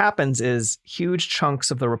what happens is huge chunks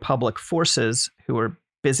of the Republic forces who were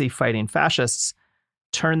busy fighting fascists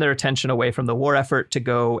turn their attention away from the war effort to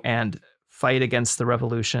go and fight against the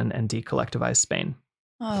revolution and decollectivize Spain.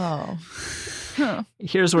 Oh.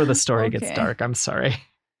 Here's where the story gets dark. I'm sorry.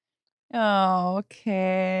 Oh,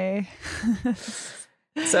 okay.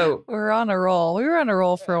 So we're on a roll. We were on a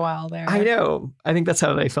roll for a while there. I know. I think that's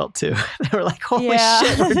how they felt too. They were like, holy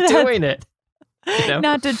shit, we're doing it. You know?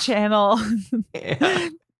 Not to channel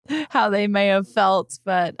how they may have felt,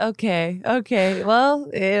 but okay. Well,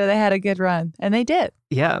 they had a good run, and they did.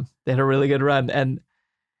 Yeah, they had a really good run. And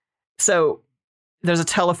so there's a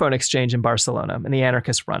telephone exchange in Barcelona, and the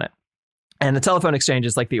anarchists run it. And the telephone exchange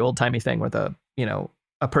is like the old-timey thing where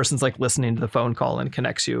a person's like listening to the phone call and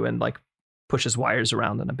connects you and like pushes wires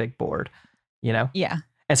around on a big board, you know? Yeah.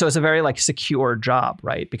 And so it's a very like secure job,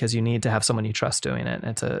 right? Because you need to have someone you trust doing it.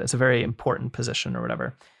 It's a very important position or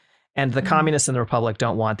whatever. And the communists in the Republic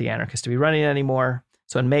don't want the anarchists to be running it anymore.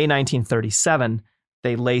 So in May 1937,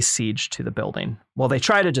 they lay siege to the building. Well, they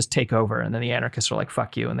try to just take over, and then the anarchists are like,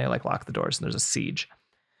 fuck you, and they like lock the doors, and there's a siege.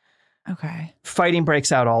 Okay. Fighting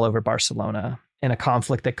breaks out all over Barcelona in a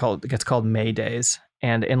conflict that gets called May Days.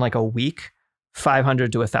 And in like a week,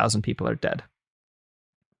 500 to 1,000 people are dead.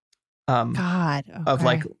 God. Okay. Of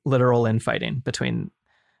like literal infighting between,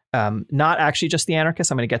 not actually just the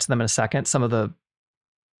anarchists. I'm going to get to them in a second. Some of the,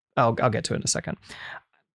 I'll get to it in a second.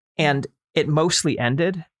 And it mostly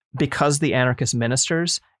ended because the anarchist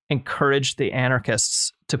ministers encouraged the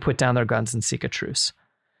anarchists to put down their guns and seek a truce.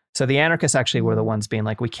 So the anarchists actually were the ones being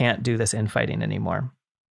like, we can't do this infighting anymore.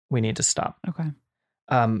 We need to stop. Okay.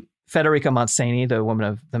 Federica Montseny, the woman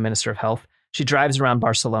of the Minister of Health, she drives around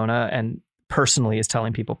Barcelona and personally is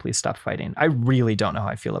telling people, please stop fighting. I really don't know how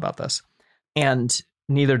I feel about this. And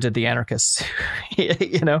neither did the anarchists,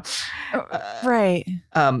 you know? Right.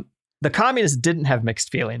 The communists didn't have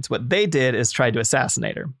mixed feelings. What they did is tried to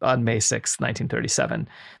assassinate her on May 6, 1937.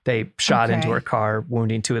 They shot into her car,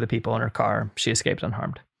 wounding 2 of the people in her car. She escaped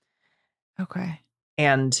unharmed. Okay.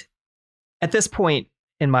 And at this point,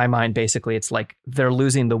 in my mind, basically, it's like they're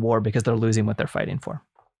losing the war because they're losing what they're fighting for,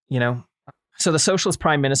 you know? So the socialist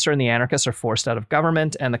prime minister and the anarchists are forced out of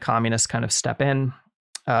government, and the communists kind of step in.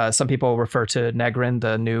 Some people refer to Negrin,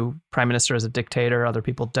 the new prime minister, as a dictator. Other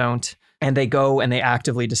people don't. And they go and they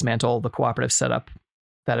actively dismantle the cooperative setup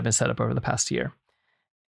that had been set up over the past year.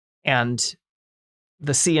 And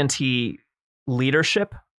the CNT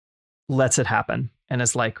leadership lets it happen and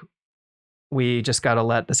is like, we just got to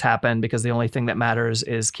let this happen because the only thing that matters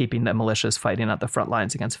is keeping the militias fighting at the front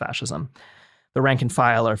lines against fascism. The rank and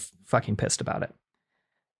file are fucking pissed about it.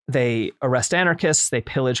 They arrest anarchists, they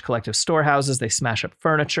pillage collective storehouses, they smash up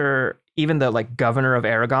furniture. Even the like governor of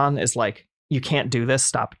Aragon is like, you can't do this,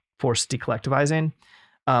 stop forced decollectivizing.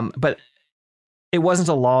 But it wasn't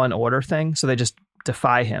a law and order thing, so they just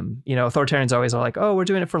defy him. You know, authoritarians always are like, oh, we're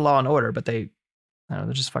doing it for law and order, but I don't know,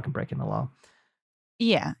 they're just fucking breaking the law.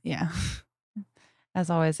 Yeah. As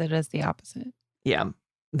always, it is the opposite. Yeah.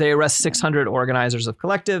 They arrest 600 organizers of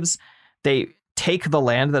collectives. They take the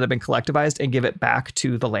land that had been collectivized and give it back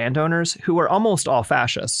to the landowners, who are almost all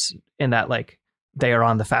fascists in that, like, they are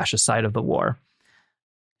on the fascist side of the war.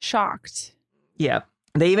 Shocked. Yeah.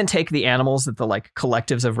 They even take the animals that the like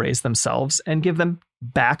collectives have raised themselves and give them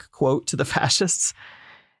back, quote, to the fascists.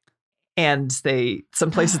 And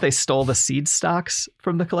some places they stole the seed stocks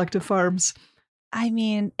from the collective farms. I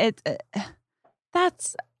mean,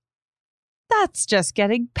 that's just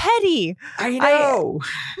getting petty. I know.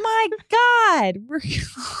 My God.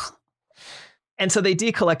 And so they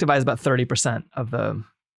decollectivize about 30% of the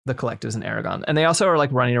collectives in Aragon. And they also are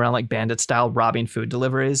like running around like bandit style, robbing food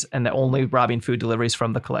deliveries, and they're only robbing food deliveries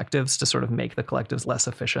from the collectives to sort of make the collectives less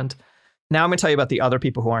efficient. Now I'm going to tell you about the other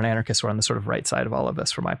people who aren't anarchists who are on the sort of right side of all of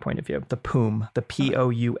this from my point of view. The POUM, the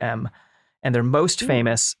P-O-U-M. And they're most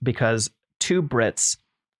famous because 2 Brits,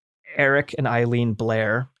 Eric and Eileen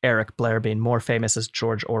Blair, Eric Blair being more famous as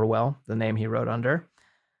George Orwell, the name he wrote under,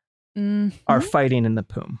 are fighting in the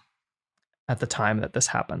POUM at the time that this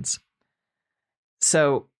happens.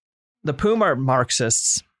 So the POUM are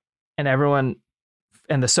Marxists, and everyone,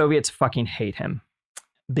 and the Soviets fucking hate him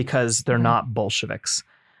because they're not Bolsheviks.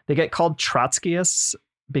 They get called Trotskyists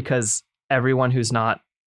because everyone who's not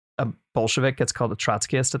a Bolshevik gets called a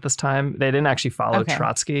Trotskyist at this time. They didn't actually follow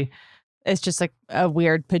Trotsky. It's just like a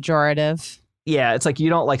weird pejorative. Yeah, it's like, you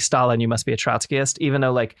don't like Stalin, you must be a Trotskyist, even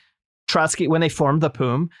though like Trotsky, when they formed the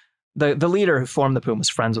POUM, the leader who formed the POUM was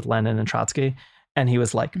friends with Lenin and Trotsky. And he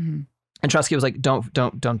was like, and Trotsky was like, don't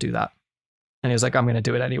do that. And he was like, I'm going to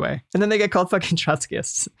do it anyway. And then they get called fucking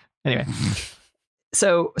Trotskyists. Anyway.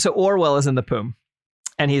 So Orwell is in the POUM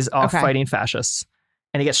and he's off fighting fascists,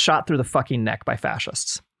 and he gets shot through the fucking neck by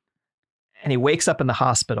fascists. And he wakes up in the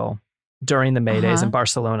hospital during the Maydays in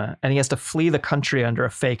Barcelona, and he has to flee the country under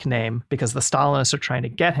a fake name because the Stalinists are trying to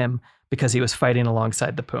get him because he was fighting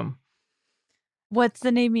alongside the POUM. What's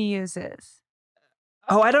the name he uses?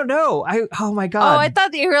 Oh, I don't know. Oh my God. Oh, I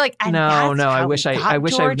thought that you were like, no. I wish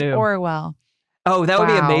I knew. Orwell. Oh, that would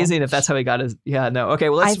be amazing if that's how he got his. Yeah, no. Okay,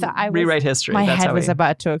 well, let's rewrite history. My head was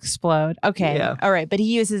about to explode. Okay. Yeah. All right. But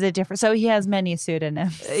he uses a different. So he has many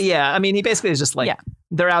pseudonyms. Yeah. I mean, he basically is just like,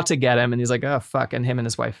 they're out to get him. And he's like, oh, fuck. And him and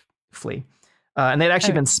his wife flee. And they'd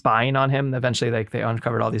actually been spying on him. Eventually, like, they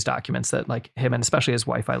uncovered all these documents that like him and especially his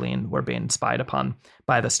wife, Eileen, were being spied upon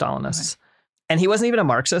by the Stalinists. Okay. And he wasn't even a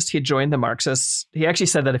Marxist. He had joined the Marxists. He actually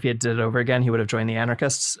said that if he had did it over again, he would have joined the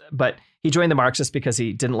anarchists. But he joined the Marxists because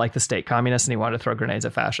he didn't like the state communists and he wanted to throw grenades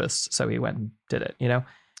at fascists. So he went and did it, you know?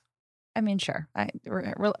 I mean, sure. A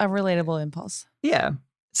relatable impulse. Yeah.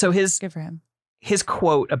 So good for him. His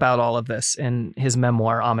quote about all of this in his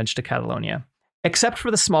memoir, Homage to Catalonia: except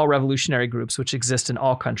for the small revolutionary groups which exist in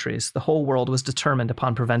all countries, the whole world was determined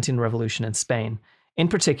upon preventing revolution in Spain. In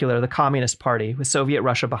particular, the Communist Party, with Soviet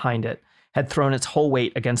Russia behind it, had thrown its whole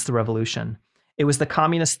weight against the revolution. It was the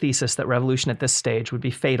communist thesis that revolution at this stage would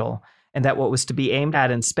be fatal, and that what was to be aimed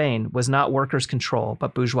at in Spain was not workers' control,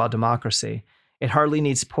 but bourgeois democracy. It hardly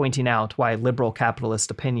needs pointing out why liberal capitalist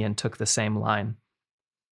opinion took the same line.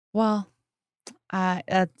 Well,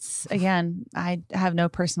 that's, again, I have no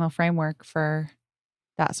personal framework for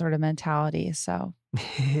that sort of mentality, so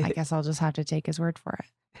I guess I'll just have to take his word for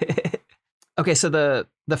it. Okay, so the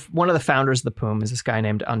one of the founders of the POUM is this guy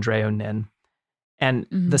named Andrei Nin, and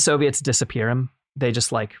the Soviets disappear him. They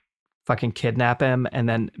just like fucking kidnap him, and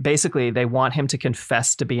then basically they want him to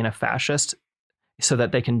confess to being a fascist so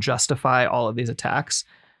that they can justify all of these attacks.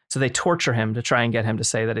 So they torture him to try and get him to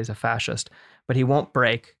say that he's a fascist, but he won't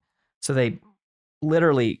break. So they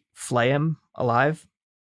literally flay him alive,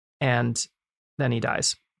 and then he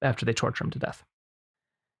dies after they torture him to death.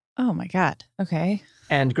 Oh my God. Okay.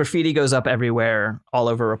 And graffiti goes up everywhere, all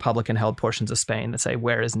over Republican-held portions of Spain that say,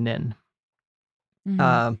 "Where is Nin?"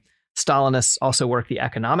 Stalinists also work the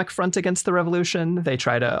economic front against the revolution. They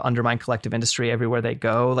try to undermine collective industry everywhere they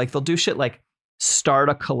go. Like, they'll do shit like start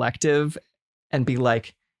a collective and be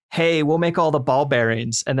like, "Hey, we'll make all the ball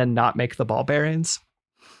bearings," and then not make the ball bearings.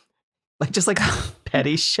 Like, just like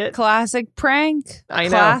petty shit. Classic prank. I know.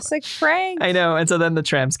 Classic prank. I know. And so then the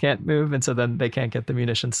trams can't move, and so then they can't get the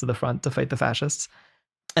munitions to the front to fight the fascists.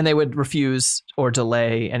 And they would refuse or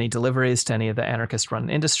delay any deliveries to any of the anarchist-run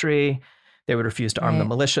industry. They would refuse to arm the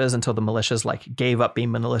militias until the militias like gave up being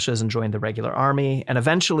militias and joined the regular army. And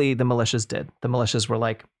eventually the militias did. The militias were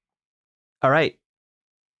like, "All right,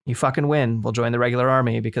 you fucking win. We'll join the regular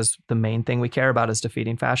army because the main thing we care about is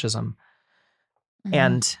defeating fascism."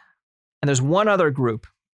 And there's one other group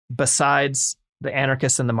besides the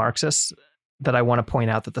anarchists and the Marxists that I want to point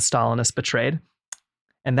out that the Stalinists betrayed.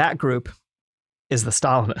 And that group is the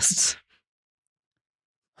Stalinists.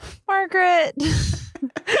 Margaret.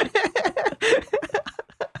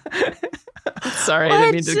 Sorry, I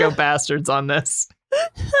didn't mean to go bastards on this.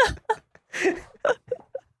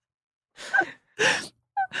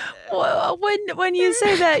 Well, when you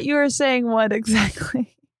say that, you are saying what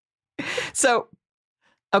exactly? So,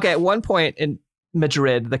 okay, at one point in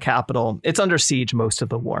Madrid, the capital, it's under siege most of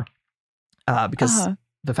the war because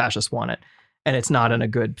the fascists want it. And it's not in a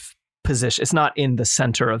good position. It's not in the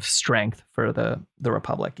center of strength for the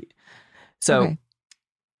Republic. So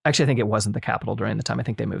actually, I think it wasn't the capital during the time. I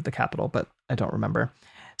think they moved the capital, but I don't remember.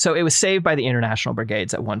 So it was saved by the International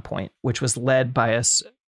Brigades at one point, which was led by us.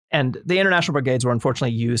 And the International Brigades were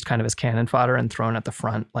unfortunately used kind of as cannon fodder and thrown at the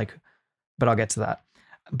front, like, but I'll get to that.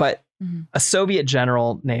 But a Soviet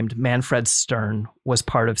general named Manfred Stern was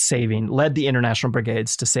part of led the International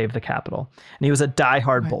Brigades to save the capital. And he was a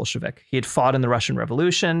diehard Bolshevik. He had fought in the Russian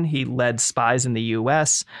Revolution. He led spies in the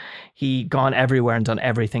U.S. He'd gone everywhere and done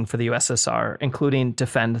everything for the USSR, including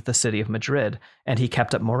defend the city of Madrid. And he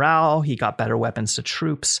kept up morale. He got better weapons to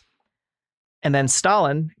troops. And then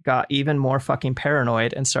Stalin got even more fucking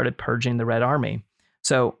paranoid and started purging the Red Army.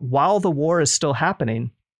 So while the war is still happening,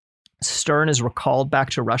 Stern is recalled back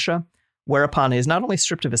to Russia, whereupon he's not only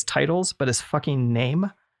stripped of his titles, but his fucking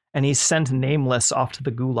name, and he's sent nameless off to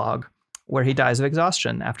the Gulag, where he dies of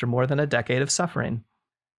exhaustion after more than a decade of suffering.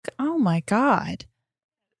 Oh my God.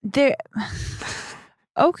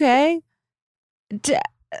 Okay. The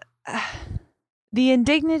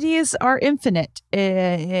indignities are infinite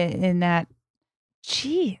in that.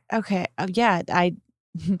 Gee, okay. Yeah,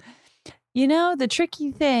 you know, the tricky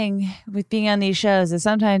thing with being on these shows is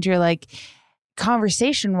sometimes you're like,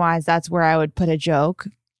 conversation wise, that's where I would put a joke.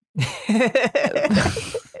 And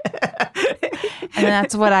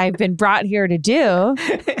that's what I've been brought here to do.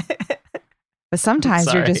 But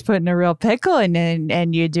sometimes you're just putting a real pickle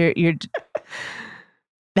and you're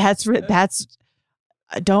that's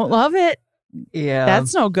don't love it. Yeah.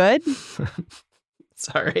 That's no good.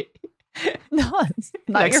 Sorry. No, it's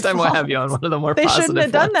not Next your time fault. we'll have you on one of the more They positive shouldn't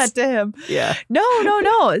have done ones. that to him. Yeah. No.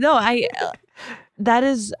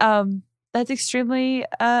 That's extremely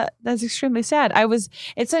sad.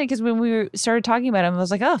 It's funny because when we started talking about him, I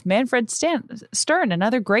was like, oh, Manfred Stern,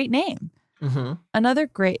 another great name. Another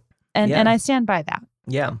great, and I stand by that.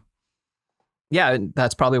 Yeah. Yeah.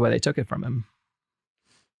 That's probably why they took it from him.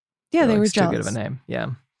 Yeah, they were it's jealous. too good of a name. Yeah.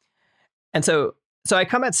 And so I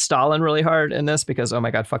come at Stalin really hard in this because, oh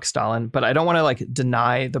my God, fuck Stalin. But I don't want to like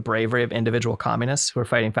deny the bravery of individual communists who are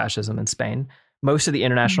fighting fascism in Spain. Most of the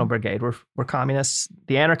International Brigade were communists.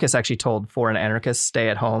 The anarchists actually told foreign anarchists, stay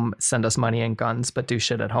at home, send us money and guns, but do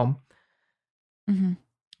shit at home.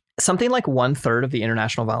 Something like 1/3 of the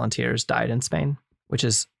international volunteers died in Spain, which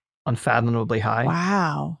is unfathomably high.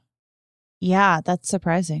 Wow. Yeah, that's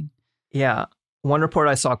surprising. Yeah. One report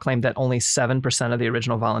I saw claimed that only 7% of the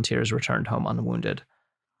original volunteers returned home unwounded.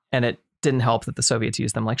 And it didn't help that the Soviets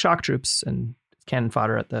used them like shock troops and cannon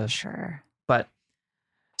fodder at the... Sure. But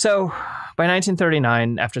so by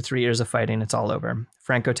 1939, after 3 years of fighting, it's all over.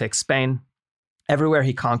 Franco takes Spain. Everywhere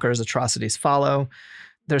he conquers, atrocities follow.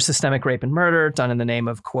 There's systemic rape and murder done in the name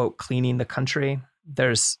of, quote, cleaning the country.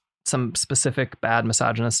 There's some specific bad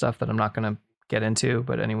misogynist stuff that I'm not going to get into,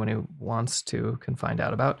 but anyone who wants to can find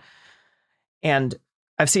out about. And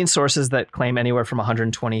I've seen sources that claim anywhere from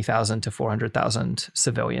 120,000 to 400,000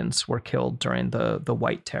 civilians were killed during the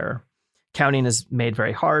White Terror. Counting is made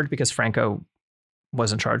very hard because Franco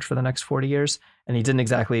was in charge for the next 40 years, and he didn't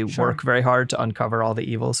exactly work very hard to uncover all the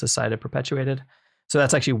evils his side had perpetuated. So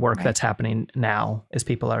that's actually work that's happening now, as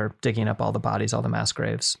people are digging up all the bodies, all the mass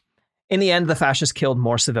graves. In the end, the fascists killed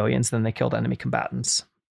more civilians than they killed enemy combatants.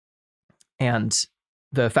 And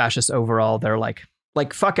the fascists overall, they're like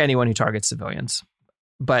fuck anyone who targets civilians.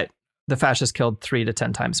 But the fascists killed 3 to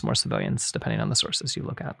 10 times more civilians, depending on the sources you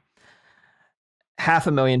look at.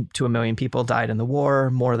 500,000 to 1 million people died in the war,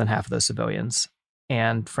 more than half of those civilians.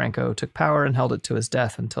 And Franco took power and held it to his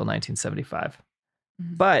death until 1975.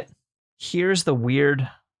 Mm-hmm. But here's the weird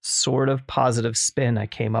sort of positive spin I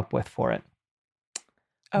came up with for it.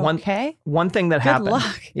 Okay. One thing that happened. Good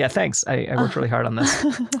luck. Yeah, thanks. I worked really hard on this.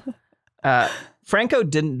 Franco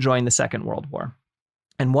didn't join the Second World War.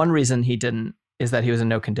 And one reason he didn't is that he was in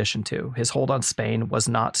no condition to. His hold on Spain was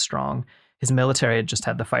not strong. His military had just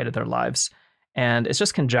had the fight of their lives. And it's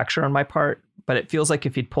just conjecture on my part, but it feels like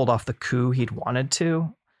if he'd pulled off the coup he'd wanted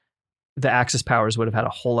to, the Axis powers would have had a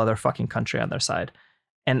whole other fucking country on their side.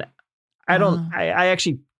 And I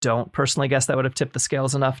actually don't personally guess that would have tipped the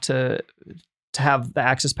scales enough to have the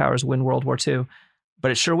Axis powers win World War II,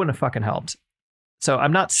 but it sure wouldn't have fucking helped. So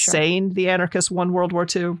I'm not saying the anarchists won World War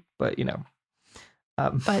II, but you know.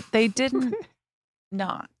 But they didn't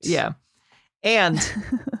not. Yeah. And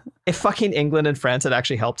if fucking England and France had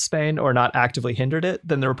actually helped Spain or not actively hindered it,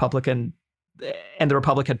 then the Republic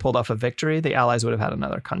had pulled off a victory, the Allies would have had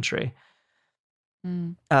another country.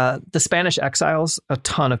 The Spanish exiles, a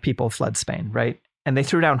ton of people fled Spain, right? And they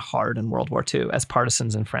threw down hard in World War II as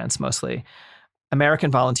partisans in France mostly.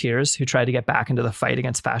 American volunteers who tried to get back into the fight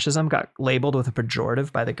against fascism got labeled with a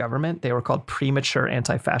pejorative by the government. They were called premature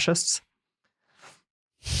anti-fascists.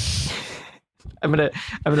 I'm gonna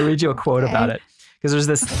read you a quote about it. Because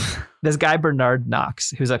there's this guy, Bernard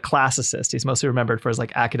Knox, who's a classicist. He's mostly remembered for his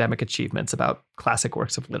like academic achievements about classic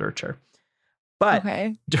works of literature. But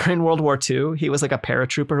during World War II, he was like a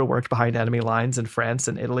paratrooper who worked behind enemy lines in France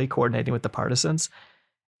and Italy, coordinating with the partisans.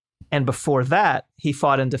 And before that, he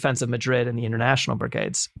fought in defense of Madrid and the international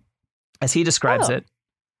brigades. As he describes it,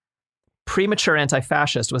 premature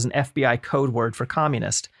anti-fascist was an FBI code word for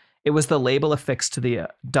communist. It was the label affixed to the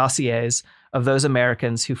dossiers of those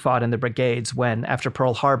Americans who fought in the brigades when, after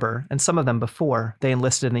Pearl Harbor, and some of them before, they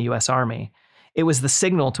enlisted in the U.S. Army. It was the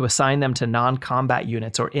signal to assign them to non-combat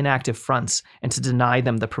units or inactive fronts and to deny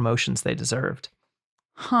them the promotions they deserved.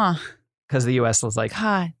 Huh. Because the U.S. was like,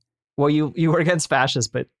 God. Well, you were against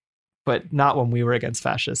fascists, but not when we were against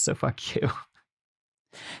fascists, so fuck you.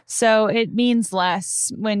 So it means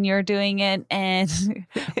less when you're doing it. And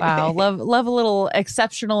wow, love a little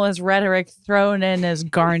exceptionalist rhetoric thrown in as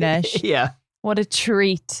garnish. Yeah. What a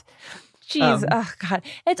treat. Jeez. Oh, God.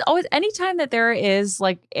 It's always, anytime that there is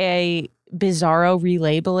like a bizarro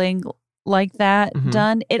relabeling like that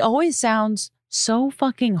done, it always sounds so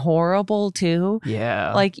fucking horrible too.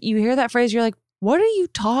 Yeah. Like you hear that phrase, you're like, what are you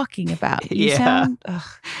talking about? You sound,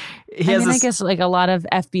 I guess like a lot of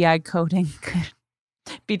FBI coding could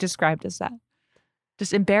be described as that.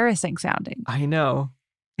 Just embarrassing sounding. I know.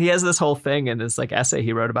 He has this whole thing in his like essay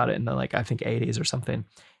he wrote about it in the like, I think 80s or something.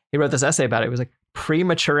 He wrote this essay about it. It was like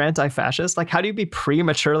premature anti-fascist. Like, how do you be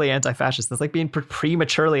prematurely anti-fascist? That's like being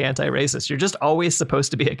prematurely anti-racist. You're just always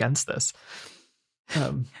supposed to be against this.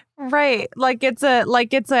 Right. Like it's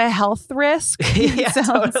a health risk. Yeah,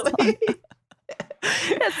 totally.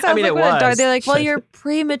 I mean, it was. They're like, well, you're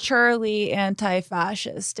prematurely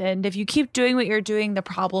anti-fascist, and if you keep doing what you're doing, the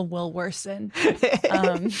problem will worsen.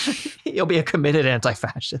 You'll be a committed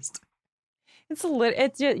anti-fascist. It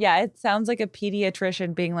sounds like a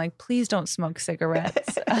pediatrician being like, please don't smoke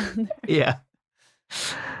cigarettes. Yeah.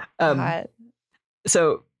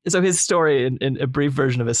 So his story, in a brief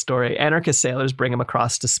version of his story, anarchist sailors bring him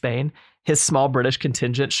across to Spain. His small British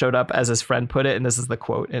contingent showed up, as his friend put it, and this is the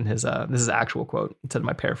quote in his, this is actual quote instead of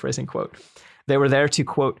my paraphrasing quote. They were there to,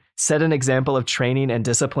 quote, set an example of training and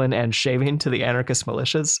discipline and shaving to the anarchist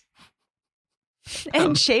militias.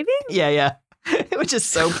 And shaving? Yeah. Which is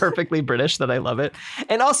so perfectly British that I love it.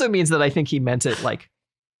 And also means that I think he meant it like,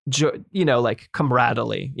 like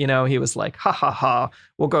camaraderie. You know, he was like, ha ha ha,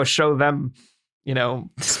 we'll go show them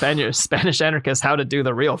Spanish anarchists how to do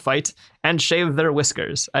the real fight and shave their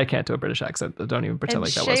whiskers. I can't do a British accent. Don't even pretend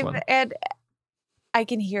like that was one. And I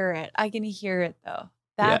can hear it. I can hear it though.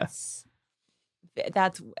 That's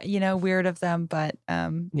weird of them, but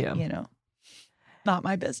not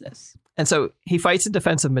my business. And so he fights in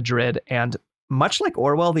defense of Madrid, and much like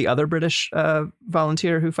Orwell, the other British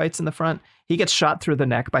volunteer who fights in the front, he gets shot through the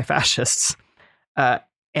neck by fascists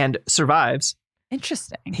and survives.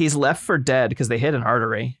 Interesting. He's left for dead because they hit an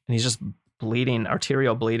artery, and he's just bleeding,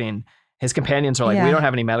 arterial bleeding. His companions are like, we don't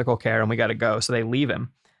have any medical care, and we got to go. So they leave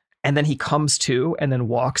him. And then he comes to and then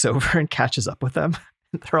walks over and catches up with them.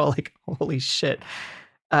 They're all like, holy shit.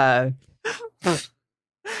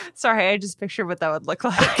 Sorry, I just pictured what that would look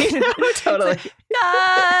like. Totally.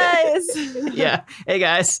 Guys! Yeah. Hey,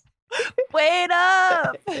 guys. Wait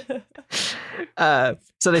up!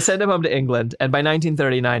 So they send him home to England. And by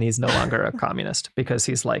 1939, he's no longer a communist because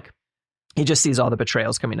he's like, he just sees all the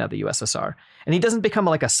betrayals coming out of the USSR. And he doesn't become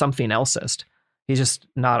like a something elseist. He's just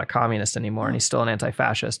not a communist anymore. And he's still an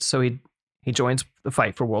anti-fascist. So he joins the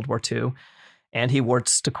fight for World War II. And he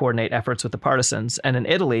works to coordinate efforts with the partisans. And in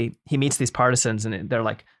Italy, he meets these partisans and they're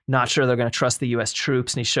like, not sure they're going to trust the US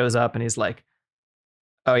troops. And he shows up and he's like,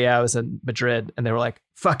 oh yeah, I was in Madrid. And they were like,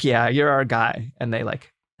 fuck yeah, you're our guy. And they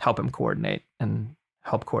like help him coordinate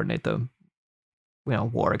the,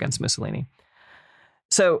 war against Mussolini.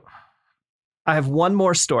 So I have one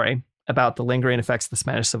more story about the lingering effects of the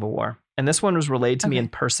Spanish Civil War. And this one was relayed to me in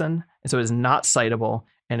person. And so it is not citable.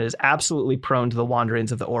 And it is absolutely prone to the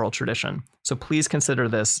wanderings of the oral tradition. So please consider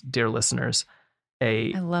this, dear listeners,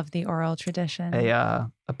 I love the oral tradition. A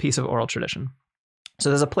piece of oral tradition. So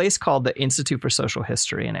there's a place called the Institute for Social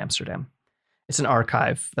History in Amsterdam. It's an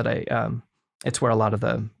archive that it's where a lot of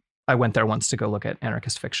I went there once to go look at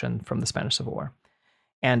anarchist fiction from the Spanish Civil War.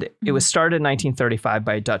 And it was started in 1935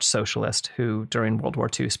 by a Dutch socialist who, during World War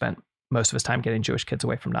II, spent most of his time getting Jewish kids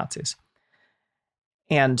away from Nazis.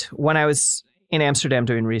 And when I was in Amsterdam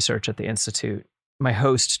doing research at the Institute, my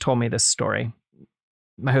host told me this story.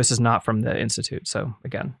 My host is not from the Institute, so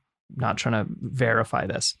again, not trying to verify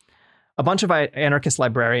this. A bunch of anarchist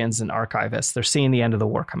librarians and archivists, they're seeing the end of the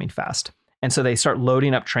war coming fast. And so they start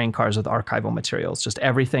loading up train cars with archival materials, just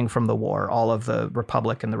everything from the war, all of the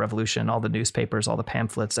Republic and the Revolution, all the newspapers, all the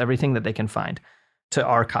pamphlets, everything that they can find to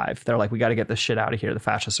archive. They're like, we got to get this shit out of here. The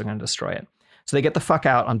fascists are going to destroy it. So they get the fuck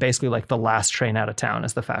out on basically like the last train out of town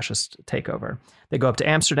as the fascists take over. They go up to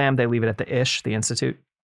Amsterdam. They leave it at the ISH, the Institute,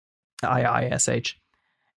 IISH.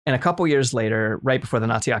 And a couple years later, right before the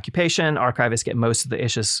Nazi occupation, archivists get most of the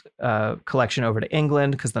ISH's collection over to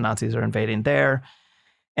England because the Nazis are invading there.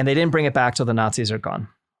 And they didn't bring it back till the Nazis are gone.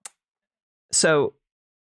 So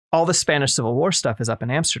all the Spanish Civil War stuff is up in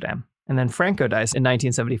Amsterdam. And then Franco dies in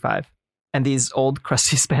 1975. And these old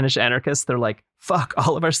crusty Spanish anarchists, they're like, fuck,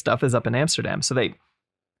 all of our stuff is up in Amsterdam. So they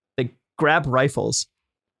grab rifles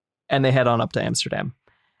and they head on up to Amsterdam.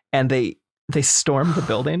 And they storm the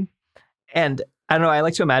building. And I don't know, I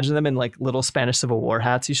like to imagine them in like little Spanish Civil War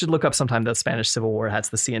hats. You should look up sometime the Spanish Civil War hats,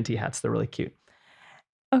 the CNT hats. They're really cute.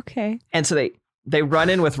 Okay. And so they run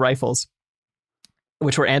in with rifles,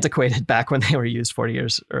 which were antiquated back when they were used 40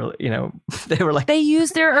 years early. They were like... They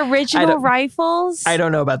used their original rifles? I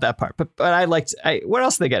don't know about that part, but where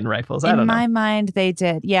else are they getting rifles? I don't know. In my mind, they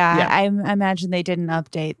did. Yeah. I imagine they didn't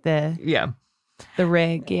update the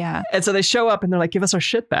rig. Yeah. And so they show up and they're like, give us our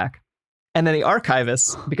shit back. And then the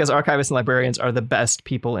archivists, because archivists and librarians are the best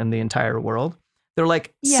people in the entire world, they're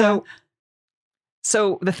like, so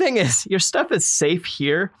the thing is, your stuff is safe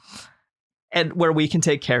here and where we can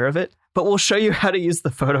take care of it, but we'll show you how to use the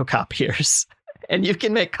photocopiers and you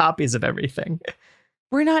can make copies of everything.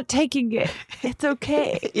 We're not taking it. It's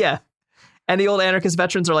okay. Yeah. And the old anarchist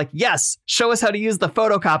veterans are like, yes, show us how to use the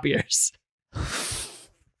photocopiers.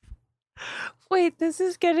 Wait, this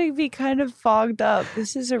is getting me kind of fogged up.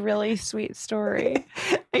 This is a really sweet story.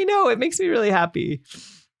 I know. It makes me really happy.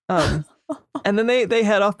 And then they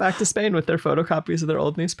head off back to Spain with their photocopies of their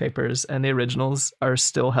old newspapers. And the originals are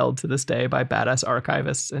still held to this day by badass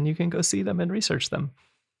archivists. And you can go see them and research them.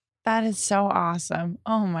 That is so awesome.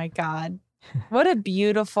 Oh, my God. What a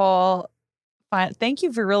beautiful... Thank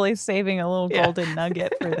you for really saving a little golden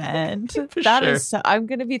nugget for the end. I'm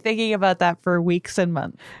going to be thinking about that for weeks and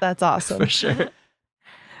months. That's awesome. For sure.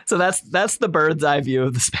 So that's the bird's eye view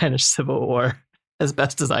of the Spanish Civil War, as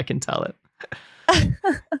best as I can tell it.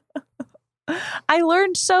 I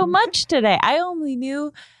learned so much today. I only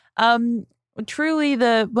knew truly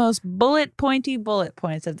the most bullet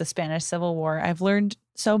points of the Spanish Civil War. I've learned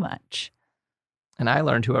so much. And I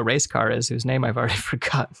learned who a race car is, whose name I've already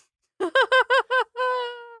forgotten.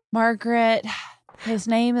 Margaret, His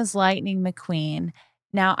name is Lightning McQueen.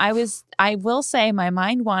 Now, I will say my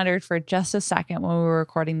mind wandered for just a second when we were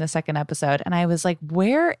recording the second episode. And I was like,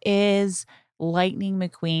 where is Lightning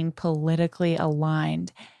McQueen politically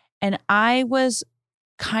aligned? And I was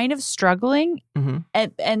kind of struggling. Mm-hmm.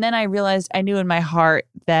 And then I realized I knew in my heart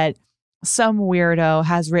that some weirdo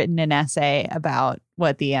has written an essay about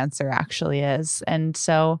what the answer actually is. And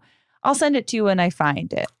so I'll send it to you when I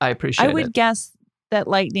find it. I appreciate it. I would guess that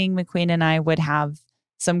Lightning McQueen and I would have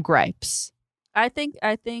some gripes. I think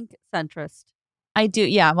centrist. I do.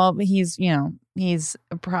 Yeah. Well, he's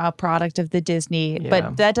a product of the Disney,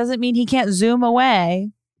 but that doesn't mean he can't zoom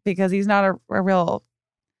away because he's not a real,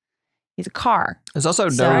 he's a car. There's also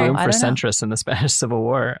no room for centrists in the Spanish Civil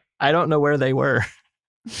War. I don't know where they were.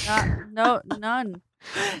 None.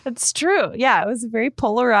 That's true. Yeah. It was a very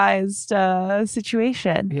polarized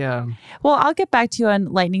situation. Yeah. Well, I'll get back to you on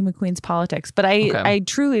Lightning McQueen's politics, but I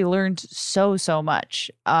truly learned so much.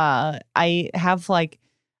 I have like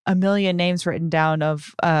a million names written down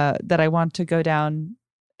of that I want to go down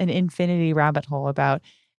an infinity rabbit hole about.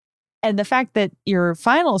 And the fact that your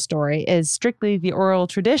final story is strictly the oral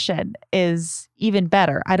tradition is even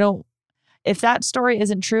better. If that story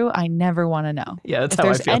isn't true, I never want to know. Yeah, that's if how I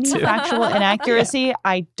there's feel any too. factual inaccuracy,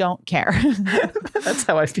 I don't care. That's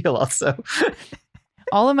how I feel also.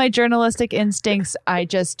 All of my journalistic instincts, I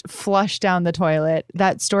just flush down the toilet.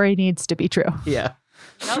 That story needs to be true. Yeah.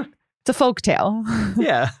 Nope. It's a folktale.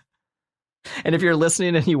 Yeah. And if you're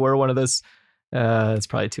listening and you were one of those, it's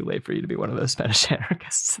probably too late for you to be one of those Spanish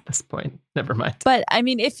anarchists at this point. Never mind. But I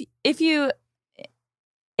mean, if you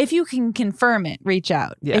can confirm it, reach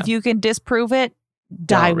out. Yeah. If you can disprove it,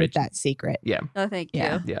 die with that secret. Yeah. No, thank you.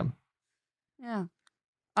 Yeah. Yeah.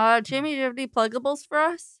 Jamie, do you have any pluggables for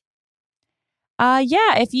us?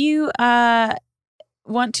 Yeah. If you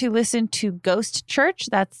want to listen to Ghost Church,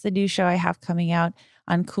 that's the new show I have coming out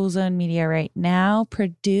on Cool Zone Media right now,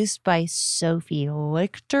 produced by Sophie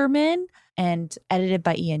Lichterman and edited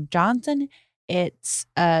by Ian Johnson. It's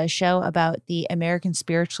a show about the American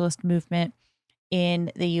spiritualist movement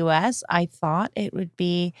in the U.S. I thought it would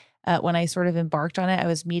be, when I sort of embarked on it, I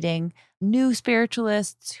was meeting new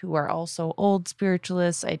spiritualists who are also old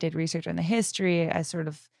spiritualists. I did research on the history.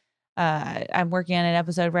 I'm working on an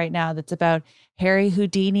episode right now that's about Harry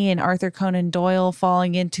Houdini and Arthur Conan Doyle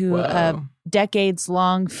falling into a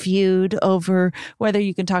decades-long feud over whether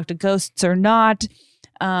you can talk to ghosts or not.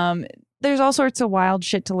 There's all sorts of wild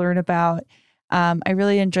shit to learn about. I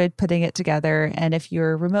really enjoyed putting it together. And if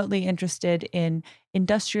you're remotely interested in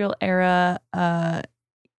industrial era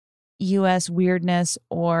U.S. weirdness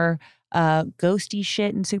or ghosty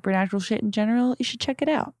shit and supernatural shit in general, you should check it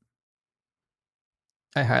out.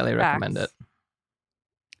 I highly recommend it.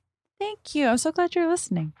 Thank you. I'm so glad you're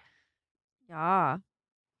listening. Yeah.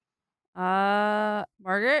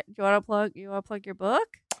 Margaret, do you want to plug your book?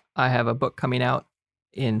 I have a book coming out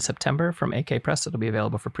in September from AK Press. It'll be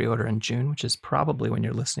available for pre-order in June, which is probably when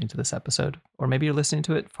you're listening to this episode, or maybe you're listening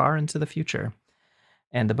to it far into the future.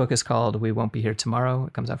 And the book is called We Won't Be Here Tomorrow.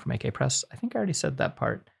 It comes out from AK Press. I think I already said that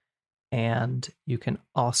part. And you can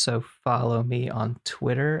also follow me on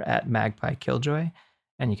Twitter at Magpie Killjoy.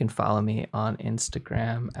 And you can follow me on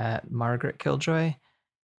Instagram at Margaret Killjoy.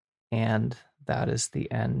 And that is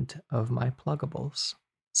the end of my pluggables.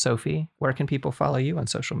 Sophie, where can people follow you on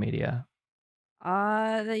social media?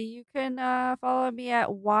 You can follow me at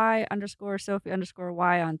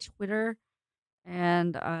y_Sophie_Y on Twitter.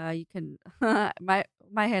 And you can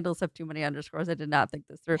my handles have too many underscores. I did not think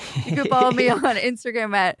this through. You can follow me on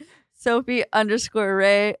Instagram at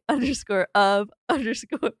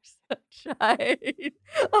Sophie_Ray_of_sunshine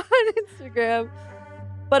on Instagram.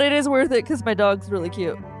 But it is worth it because my dog's really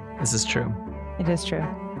cute. This is true. It is true.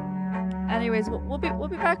 Anyways, we'll be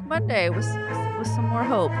back Monday with some more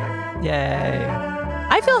hope. Yay.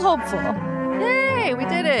 I feel hopeful. Yay, we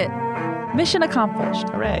did it. Mission accomplished.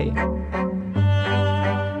 Hooray.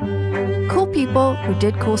 Cool People Who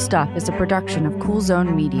Did Cool Stuff is a production of Cool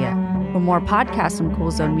Zone Media. For more podcasts from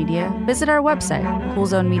Cool Zone Media, visit our website,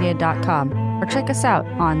 coolzonemedia.com, or check us out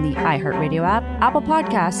on the iHeartRadio app, Apple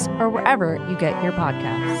Podcasts, or wherever you get your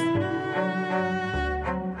podcasts.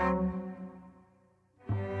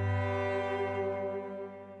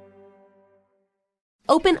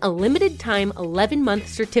 Open a limited-time 11-month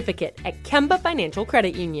certificate at Kemba Financial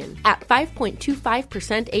Credit Union. At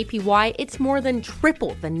 5.25% APY, it's more than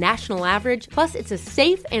triple the national average, plus it's a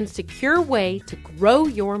safe and secure way to grow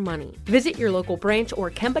your money. Visit your local branch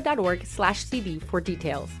or kemba.org/CD for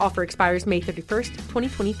details. Offer expires May 31st,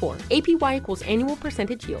 2024. APY equals annual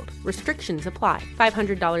percentage yield. Restrictions apply.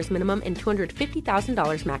 $500 minimum and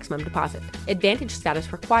 $250,000 maximum deposit. Advantage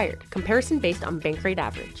status required. Comparison based on bank rate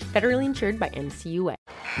average. Federally insured by NCUA.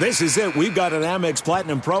 This is it. We've got an Amex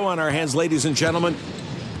Platinum Pro on our hands, ladies and gentlemen.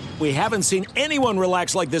 We haven't seen anyone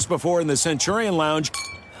relax like this before in the Centurion Lounge.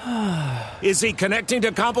 Is he connecting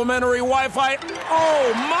to complimentary Wi-Fi?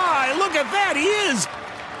 Oh, my! Look at that! He is!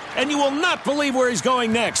 And you will not believe where he's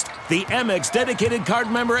going next. The Amex dedicated card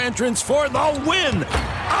member entrance for the win!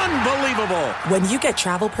 Unbelievable! When you get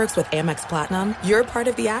travel perks with Amex Platinum, you're part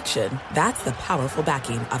of the action. That's the powerful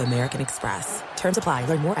backing of American Express. Terms apply.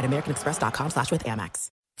 Learn more at americanexpress.com/withAmex.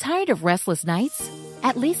 Tired of restless nights?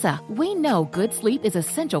 At Leesa, we know good sleep is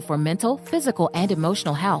essential for mental, physical, and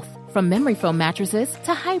emotional health. From memory foam mattresses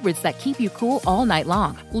to hybrids that keep you cool all night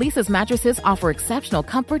long, Leesa's mattresses offer exceptional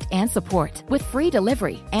comfort and support with free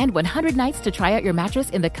delivery and 100 nights to try out your mattress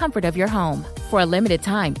in the comfort of your home. For a limited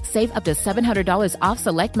time, save up to $700 off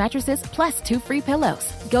select mattresses plus 2 free pillows.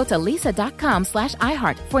 Go to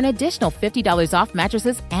leesa.com/iHeart for an additional $50 off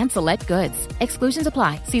mattresses and select goods. Exclusions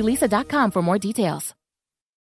apply. See leesa.com for more details.